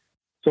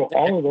 So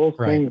all of those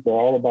things are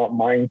all about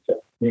mindset.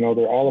 You know,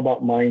 they're all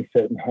about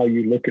mindset and how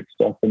you look at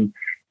stuff. And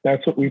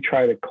that's what we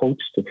try to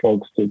coach to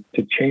folks to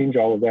change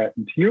all of that.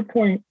 And to your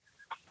point,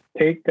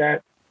 take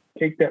that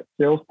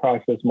sales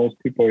process most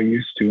people are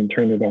used to and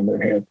turn it on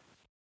their head.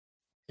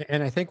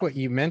 And I think what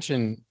you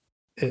mentioned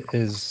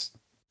is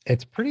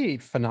it's pretty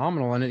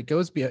phenomenal, and it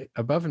goes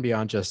above and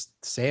beyond just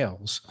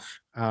sales,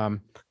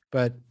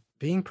 but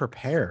being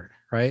prepared,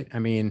 right? I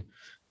mean,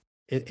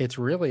 it's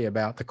really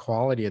about the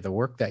quality of the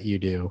work that you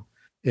do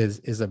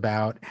is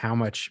about how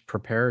much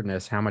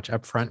preparedness, how much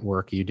upfront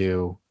work you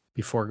do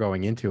before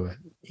going into it.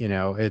 You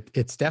know,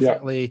 it's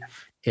definitely,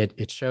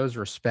 it shows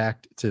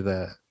respect to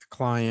the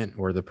client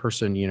or the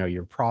person, you know,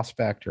 your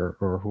prospect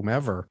or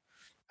whomever.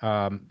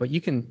 But you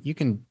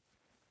can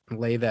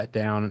lay that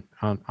down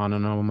on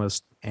an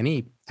almost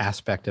any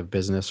aspect of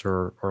business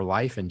or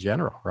life in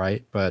general,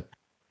 right? But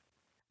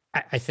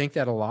I think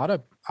that a lot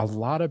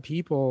of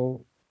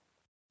people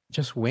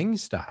just wing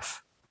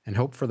stuff and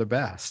hope for the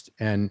best.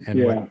 And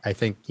what I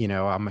think, you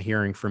know, I'm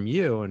hearing from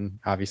you, and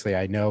obviously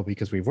I know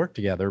because we've worked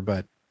together,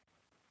 but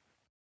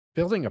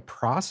building a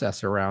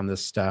process around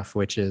this stuff,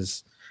 which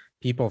is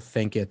people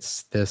think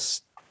it's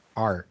this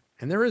art,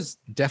 and there is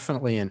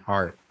definitely an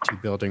art to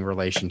building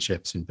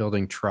relationships and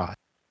building trust,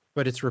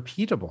 but it's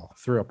repeatable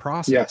through a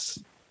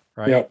process.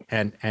 Right.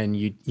 And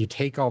you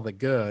take all the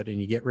good and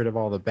you get rid of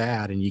all the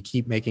bad and you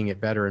keep making it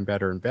better and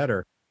better and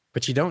better.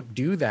 But you don't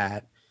do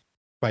that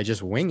by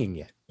just winging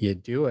it. You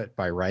do it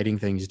by writing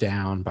things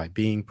down, by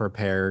being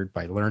prepared,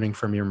 by learning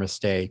from your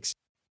mistakes,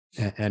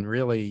 and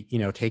really, you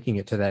know, taking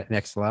it to that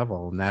next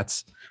level. And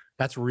that's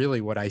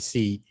really what I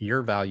see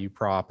your value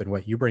prop and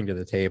what you bring to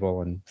the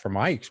table. And from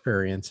my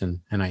experience, and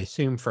I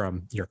assume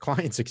from your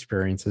clients'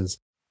 experiences,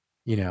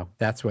 you know,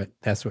 that's what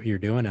you're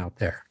doing out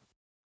there.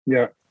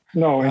 Yeah.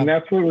 No, and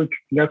that's what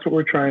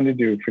we're trying to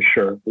do for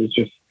sure. Is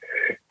just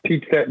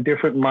teach that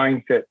different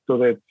mindset so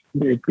that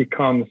it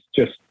becomes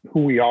just who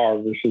we are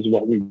versus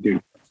what we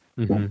do.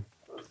 Mm-hmm.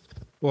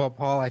 Well,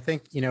 Paul, I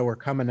think, you know, we're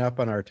coming up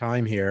on our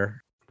time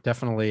here.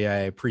 Definitely,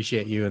 I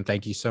appreciate you and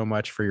thank you so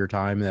much for your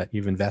time that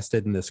you've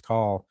invested in this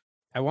call.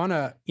 I want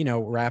to, you know,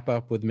 wrap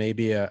up with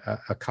maybe a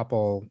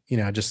couple, you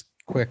know, just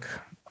quick,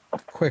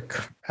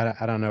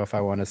 I don't know if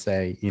I want to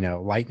say, you know,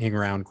 lightning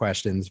round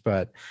questions,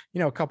 but, you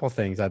know, a couple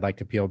things I'd like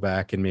to peel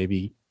back and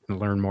maybe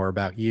learn more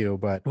about you.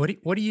 But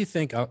what do you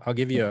think? I'll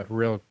give you a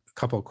real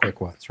couple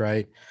quick ones,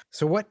 right?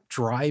 So what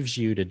drives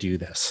you to do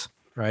this,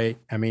 right?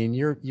 I mean,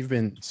 you've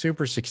been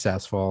super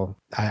successful.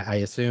 I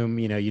assume,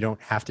 you know, you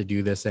don't have to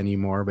do this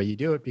anymore, but you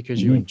do it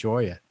because you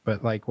enjoy it.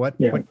 But like, what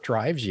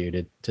drives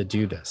you to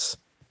do this?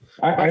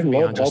 I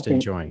love just helping.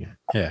 Enjoying it.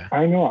 Yeah.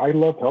 I know. I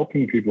love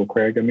helping people,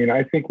 Craig. I mean,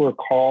 I think we're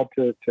called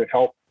to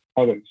help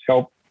others,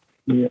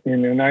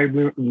 and I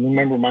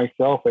remember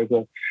myself as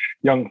a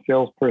young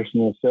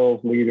salesperson, a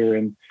sales leader,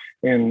 and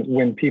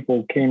when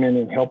people came in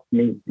and helped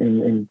me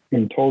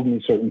and told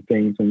me certain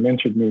things and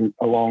mentored me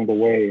along the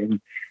way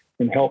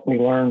and helped me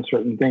learn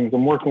certain things.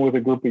 I'm working with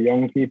a group of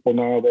young people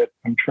now that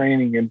I'm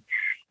training, and,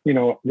 you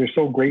know, they're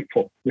so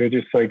grateful. They're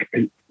just like,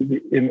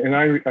 and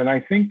I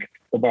think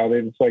about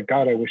it. It's like,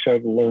 God, I wish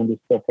I'd learned this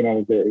stuff when I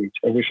was their age.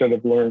 I wish I'd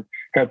have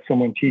had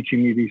someone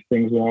teaching me these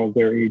things when I was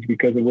their age,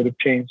 because it would have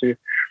changed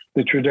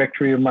the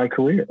trajectory of my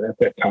career at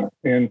that time.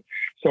 And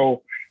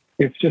so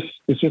it's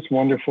just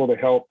wonderful to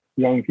help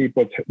young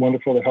people. It's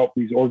wonderful to help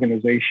these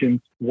organizations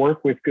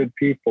work with good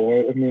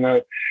people. I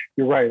mean,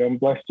 you're right. I'm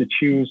blessed to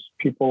choose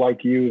people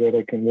like you that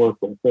I can work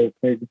with, the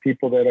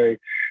people that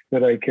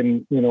I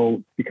can, you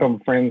know,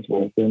 become friends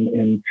with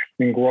and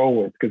grow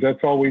with, because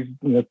that's always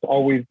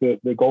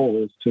the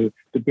goal, is to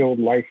build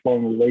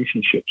lifelong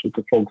relationships with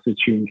the folks that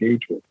you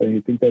engage with. And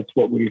I think that's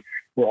what we're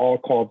all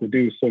called to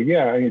do. So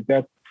yeah, I mean,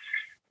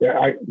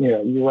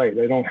 you're right.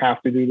 I don't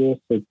have to do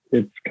this.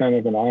 It's kind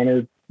of an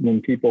honor when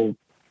people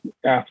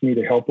ask me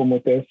to help them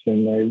with this,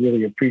 and I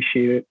really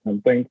appreciate it.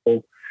 I'm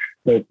thankful.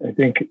 But I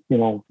think,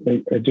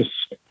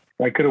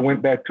 I could have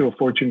went back to a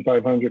Fortune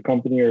 500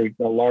 company or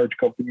a large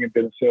company and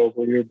been a sales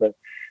leader, but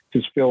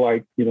just feel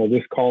like,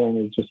 this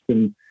calling has just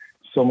been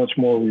so much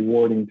more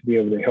rewarding to be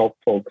able to help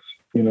folks,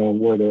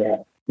 where they're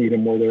at, meet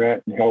them where they're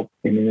at and help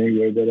in any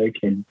way that I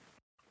can.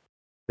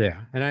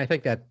 Yeah. And I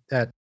think that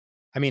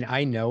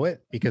I know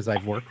it because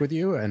I've worked with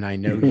you and I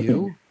know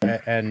you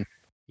and,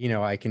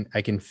 I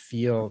can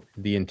feel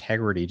the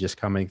integrity just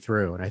coming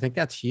through. And I think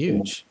that's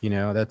huge.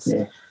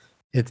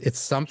 It's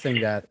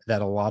something that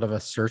a lot of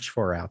us search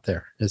for out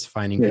there, is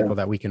finding people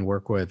that we can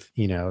work with,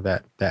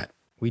 that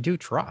we do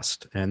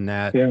trust, and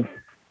that,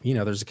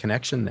 there's a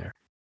connection there.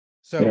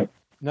 So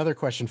another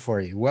question for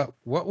you. What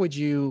would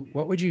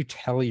you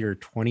tell your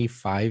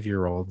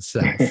 25-year-old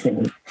self?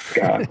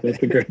 God,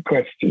 that's a good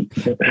question.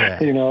 Slow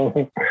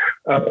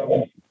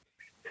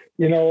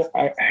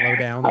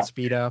down,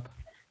 speed up.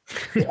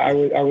 I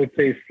would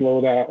say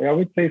slow down. I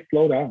would say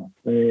slow down.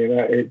 I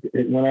mean,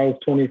 when I was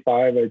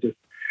 25, I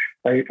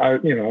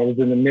was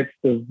in the midst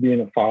of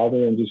being a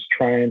father and just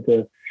trying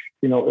to,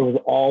 it was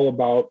all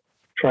about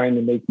trying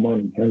to make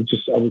money. I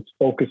was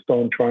focused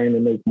on trying to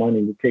make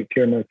money, to take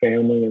care of my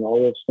family and all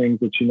those things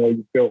that,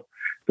 you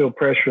feel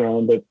pressure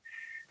on. But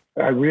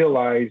I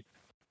realized,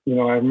 I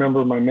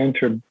remember my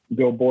mentor,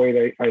 Bill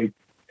Boyd,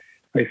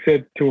 I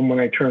said to him when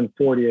I turned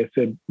 40, I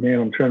said, man,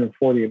 I'm turning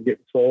 40, I'm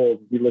getting so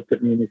old. He looked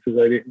at me and he says,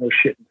 I didn't know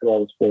shit until I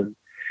was 40.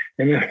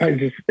 And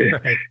then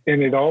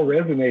and it all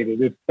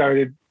resonated. It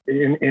started,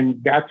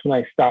 and that's when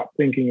I stopped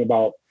thinking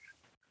about,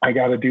 I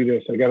got to do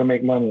this. I got to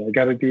make money. I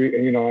got to do,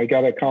 I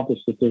got to accomplish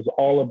this. It was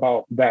all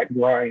about that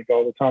grind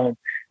all the time.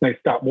 And I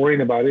stopped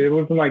worrying about it. It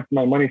wasn't like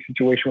my money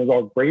situation was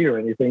all great or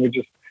anything.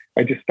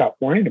 I just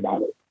stopped worrying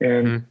about it.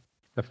 And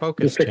the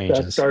focus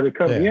changes. Started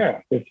coming.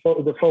 The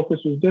focus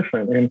was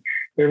different and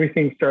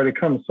everything started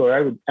coming. So I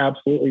would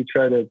absolutely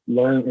try to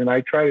learn. And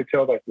I try to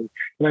tell that, and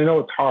I know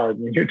it's hard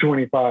when you're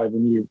 25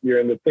 and you're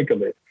in the thick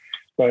of it.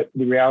 But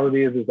the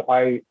reality is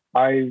I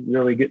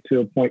really get to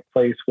a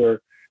place where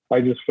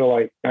I just feel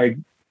like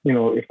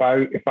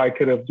if I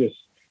could have just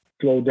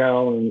slowed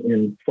down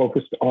and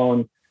focused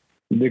on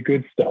the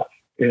good stuff,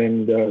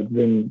 and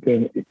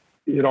then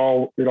it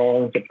all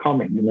ends up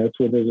coming, and that's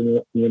what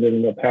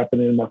ended up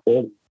happening in my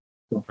 40s.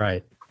 So.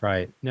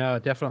 Right. No,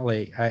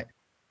 definitely.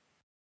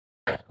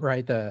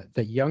 The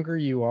younger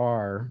you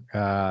are,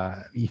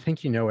 you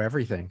think you know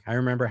everything. I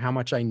remember how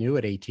much I knew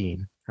at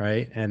 18,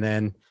 right? And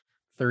then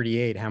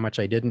 38, how much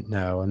I didn't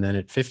know. And then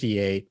at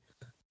 58,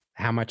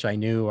 how much I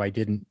knew I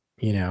didn't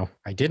know.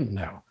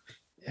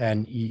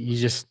 And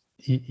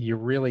you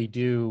really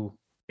do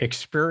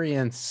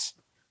experience.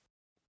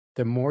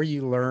 The more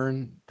you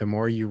learn, the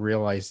more you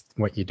realize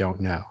what you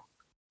don't know.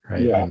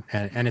 Right. Yeah.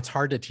 And it's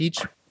hard to teach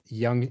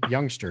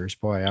youngsters.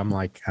 Boy,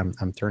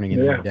 I'm turning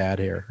into my dad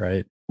here.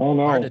 Right. Oh,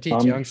 no. Hard to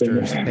teach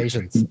youngsters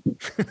patience.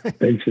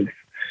 Patience.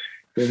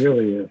 It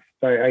really is.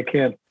 I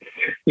can't.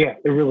 Yeah,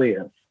 it really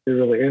is. It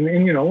really, and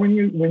when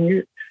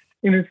you,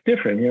 and it's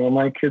different.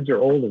 My kids are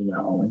older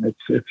now, and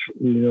it's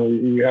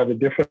you have a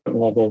different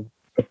level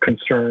of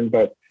concern,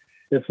 but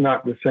it's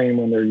not the same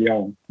when they're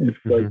young. It's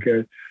like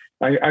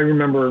I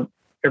remember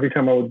every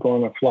time I would go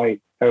on a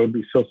flight, I would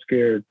be so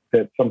scared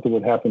that something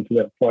would happen to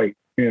that flight,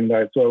 and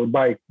so I would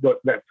buy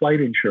that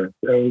flight insurance.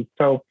 I would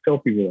tell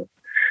people this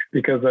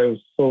because I was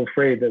so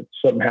afraid that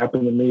something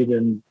happened to me,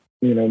 then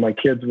my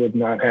kids would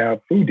not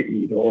have food to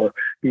eat or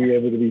be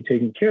able to be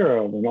taken care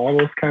of, and all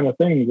those kind of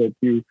things that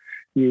you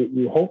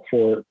hope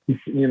for,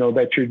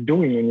 that you're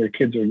doing when your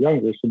kids are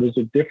younger. So there's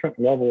a different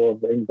level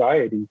of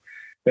anxiety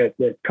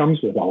that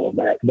comes with all of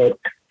that, but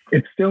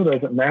it still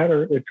doesn't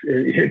matter.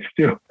 It's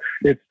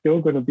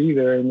still going to be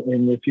there.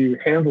 And if you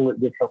handle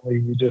it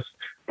differently, you just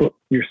put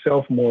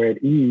yourself more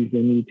at ease,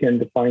 and you tend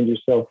to find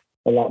yourself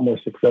a lot more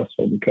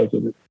successful because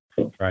of it.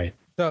 So. Right.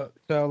 So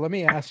let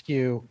me ask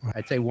you,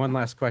 I'd say one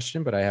last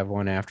question, but I have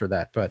one after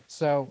that. But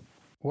so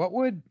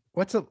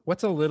what's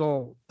a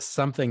little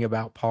something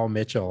about Paul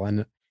Mitchell?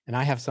 And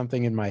I have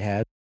something in my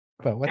head,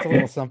 but what's a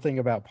little something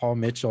about Paul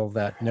Mitchell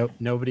that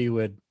nobody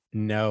would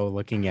know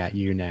looking at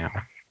you now?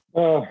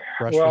 Brush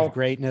with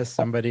greatness,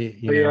 somebody,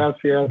 Yes.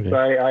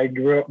 I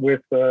grew up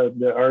with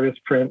the artist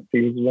Prince.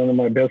 He was one of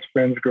my best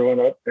friends growing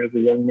up as a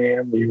young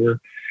man. We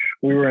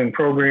were in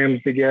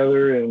programs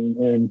together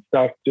and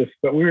stuff,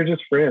 but we were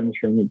just friends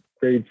from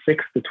grade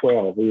 6 to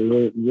 12. We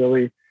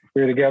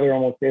were together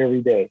almost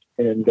every day.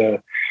 And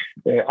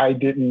I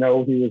didn't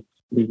know he was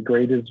as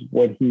great as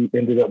what he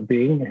ended up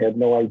being. I had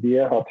no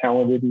idea how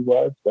talented he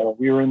was.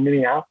 We were in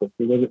Minneapolis.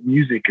 There wasn't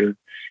music or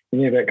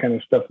any of that kind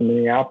of stuff in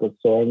Minneapolis.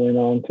 So I went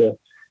on to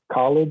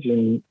college,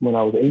 and when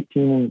I was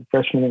 18 and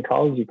freshman in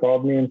college, he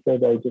called me and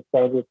said, I just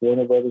signed with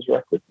Warner Brothers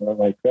Records. And I'm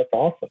like, that's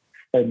awesome.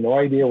 I had no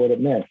idea what it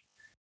meant.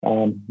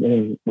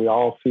 And we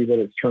all see what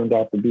it's turned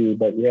out to be.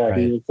 But yeah,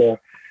 right.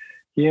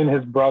 He and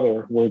his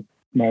brother were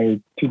my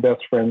two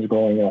best friends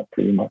growing up,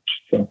 pretty much.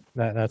 So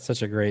that's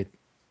such a great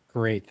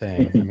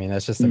thing. I mean,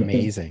 that's just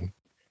amazing.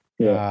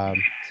 Yeah.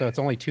 So it's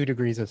only 2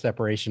 degrees of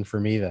separation for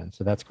me then.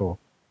 So that's cool.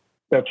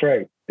 That's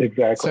right.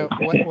 Exactly. So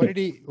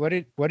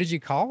what did you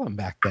call him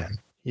back then?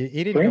 He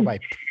didn't go by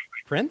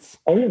Prince?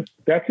 Oh, yeah.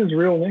 That's his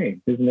real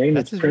name. His name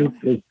is Prince.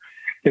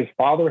 His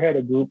father had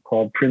a group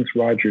called Prince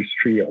Rogers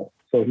Trio.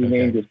 So he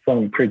named his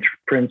son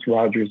Prince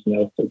Rogers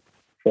Nelson.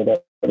 So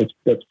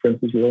that's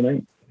Prince's real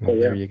name. So, well,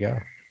 there you go.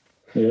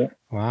 Yeah.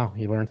 Wow.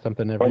 You learn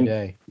something every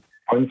day.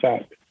 Fun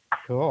fact.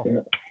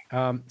 Cool.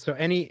 Yeah. So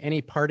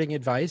any parting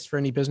advice for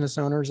any business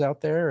owners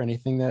out there?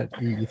 Anything that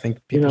you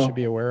think people should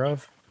be aware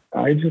of?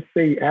 I just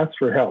say ask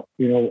for help.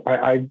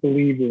 I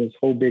believe in this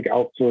whole big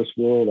outsourced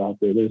world out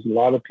there. There's a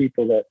lot of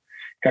people that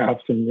have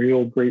some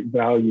real great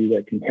value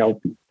that can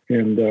help you.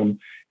 And,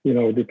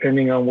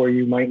 depending on where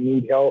you might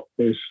need help,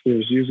 there's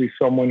usually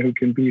someone who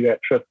can be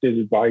that trusted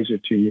advisor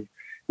to you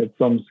at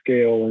some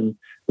scale. And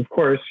of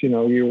course,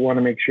 you want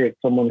to make sure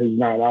it's someone who's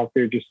not out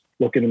there just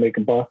looking to make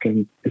a buck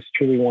and is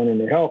truly wanting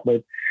to help.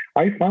 But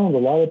I found a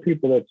lot of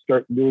people that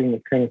start doing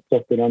the kind of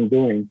stuff that I'm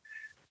doing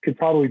could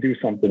probably do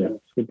something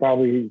else. Could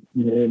probably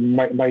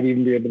might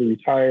even be able to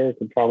retire.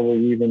 Could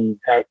probably even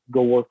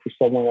go work for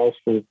someone else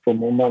for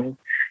more money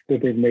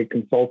that they've made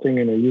consulting,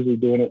 and they're usually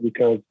doing it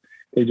because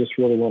they just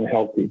really want to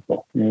help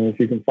people. If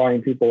you can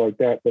find people like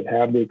that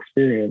have the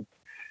experience,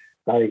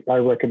 I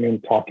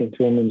recommend talking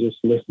to them and just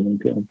listening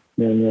to them.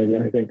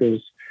 And I think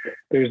there's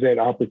that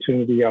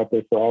opportunity out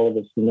there for all of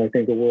us. And I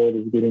think the world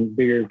is getting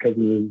bigger because of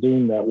the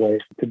Zoom that way,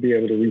 to be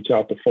able to reach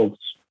out to folks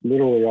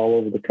literally all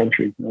over the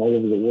country, all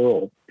over the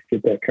world, to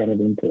get that kind of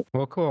input.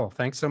 Well, cool.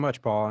 Thanks so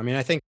much, Paul. I mean,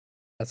 I think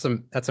that's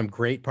some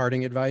great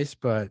parting advice,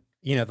 but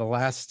the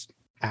last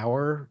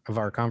hour of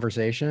our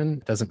conversation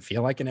doesn't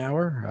feel like an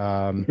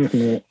hour.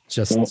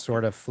 Just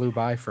sort of flew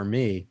by for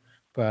me,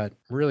 but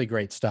really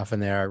great stuff in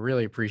there. I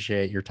really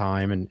appreciate your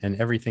time and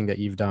everything that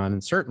you've done.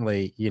 And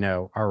certainly,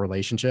 our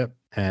relationship,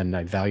 and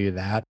I value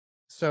that.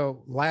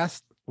 So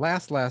last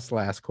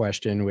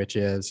question, which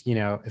is,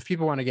 if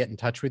people want to get in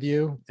touch with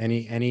you,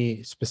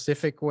 any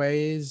specific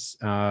ways?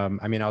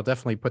 I'll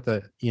definitely put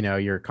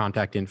your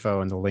contact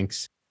info and the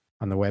links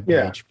on the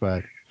webpage,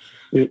 but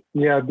do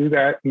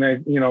that. And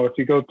then, if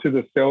you go to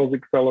the Sales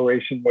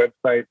Acceleration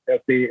website,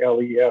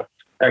 SALESXC,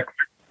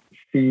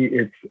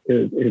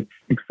 it's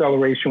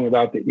acceleration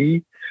without the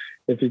E.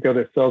 If you go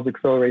to Sales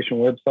Acceleration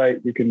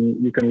website, you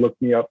can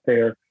look me up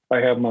there.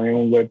 I have my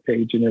own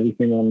webpage and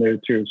everything on there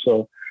too.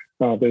 So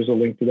there's a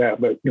link to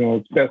that. But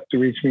it's best to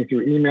reach me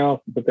through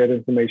email. Put that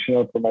information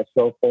up for my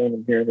cell phone.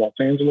 I'm here in Los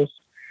Angeles,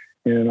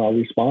 and I'll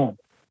respond.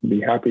 I'd be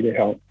happy to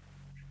help.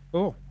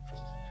 Cool.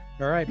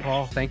 All right,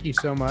 Paul, thank you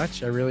so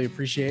much. I really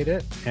appreciate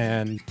it.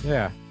 And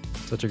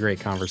such a great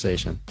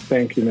conversation.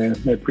 Thank you, man.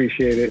 I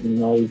appreciate it,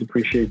 and always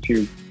appreciate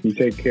you. You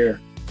take care.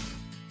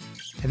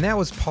 And that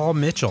was Paul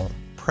Mitchell,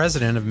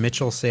 president of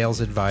Mitchell Sales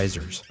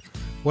Advisors.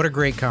 What a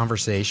great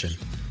conversation.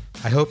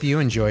 I hope you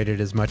enjoyed it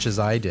as much as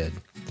I did.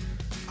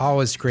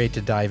 Always great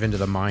to dive into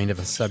the mind of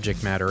a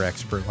subject matter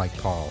expert like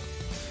Paul.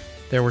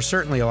 There were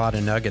certainly a lot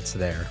of nuggets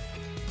there.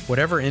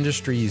 Whatever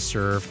industry you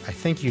serve, I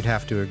think you'd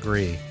have to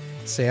agree.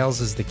 Sales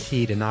is the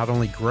key to not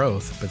only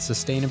growth, but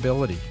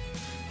sustainability.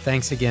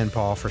 Thanks again,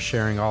 Paul, for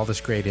sharing all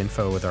this great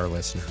info with our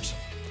listeners.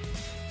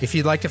 If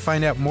you'd like to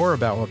find out more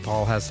about what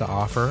Paul has to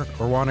offer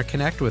or want to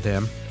connect with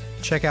him,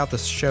 check out the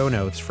show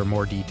notes for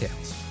more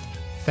details.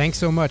 Thanks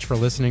so much for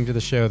listening to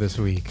the show this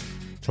week.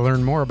 To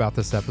learn more about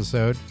this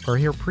episode or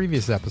hear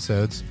previous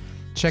episodes,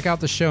 check out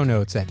the show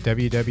notes at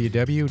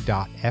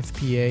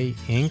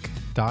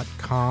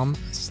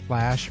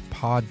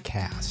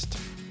www.fpainc.com/podcast.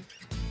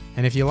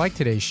 And if you like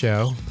today's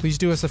show, please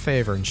do us a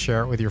favor and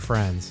share it with your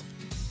friends.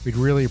 We'd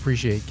really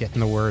appreciate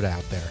getting the word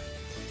out there.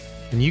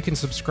 And you can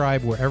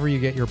subscribe wherever you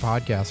get your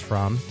podcast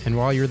from. And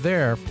while you're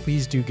there,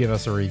 please do give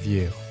us a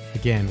review.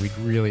 Again, we'd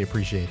really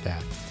appreciate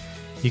that.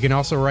 You can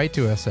also write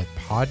to us at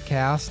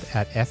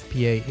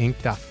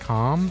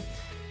podcast@fpainc.com.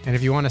 And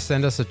if you want to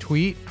send us a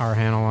tweet, our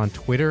handle on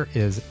Twitter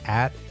is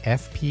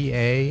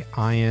 @FPAINC.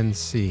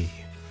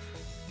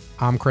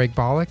 I'm Craig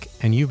Pollock,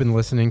 and you've been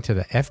listening to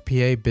the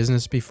FPA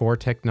Business Before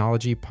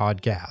Technology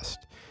podcast.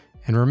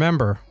 And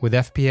remember, with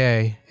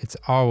FPA, it's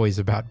always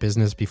about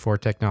business before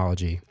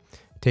technology.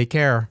 Take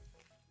care.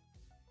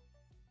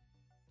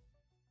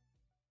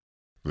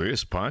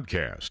 This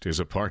podcast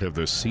is a part of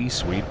the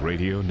C-Suite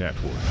Radio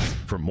Network.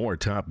 For more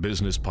top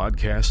business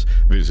podcasts,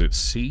 visit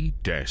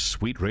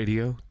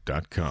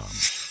c-suiteradio.com.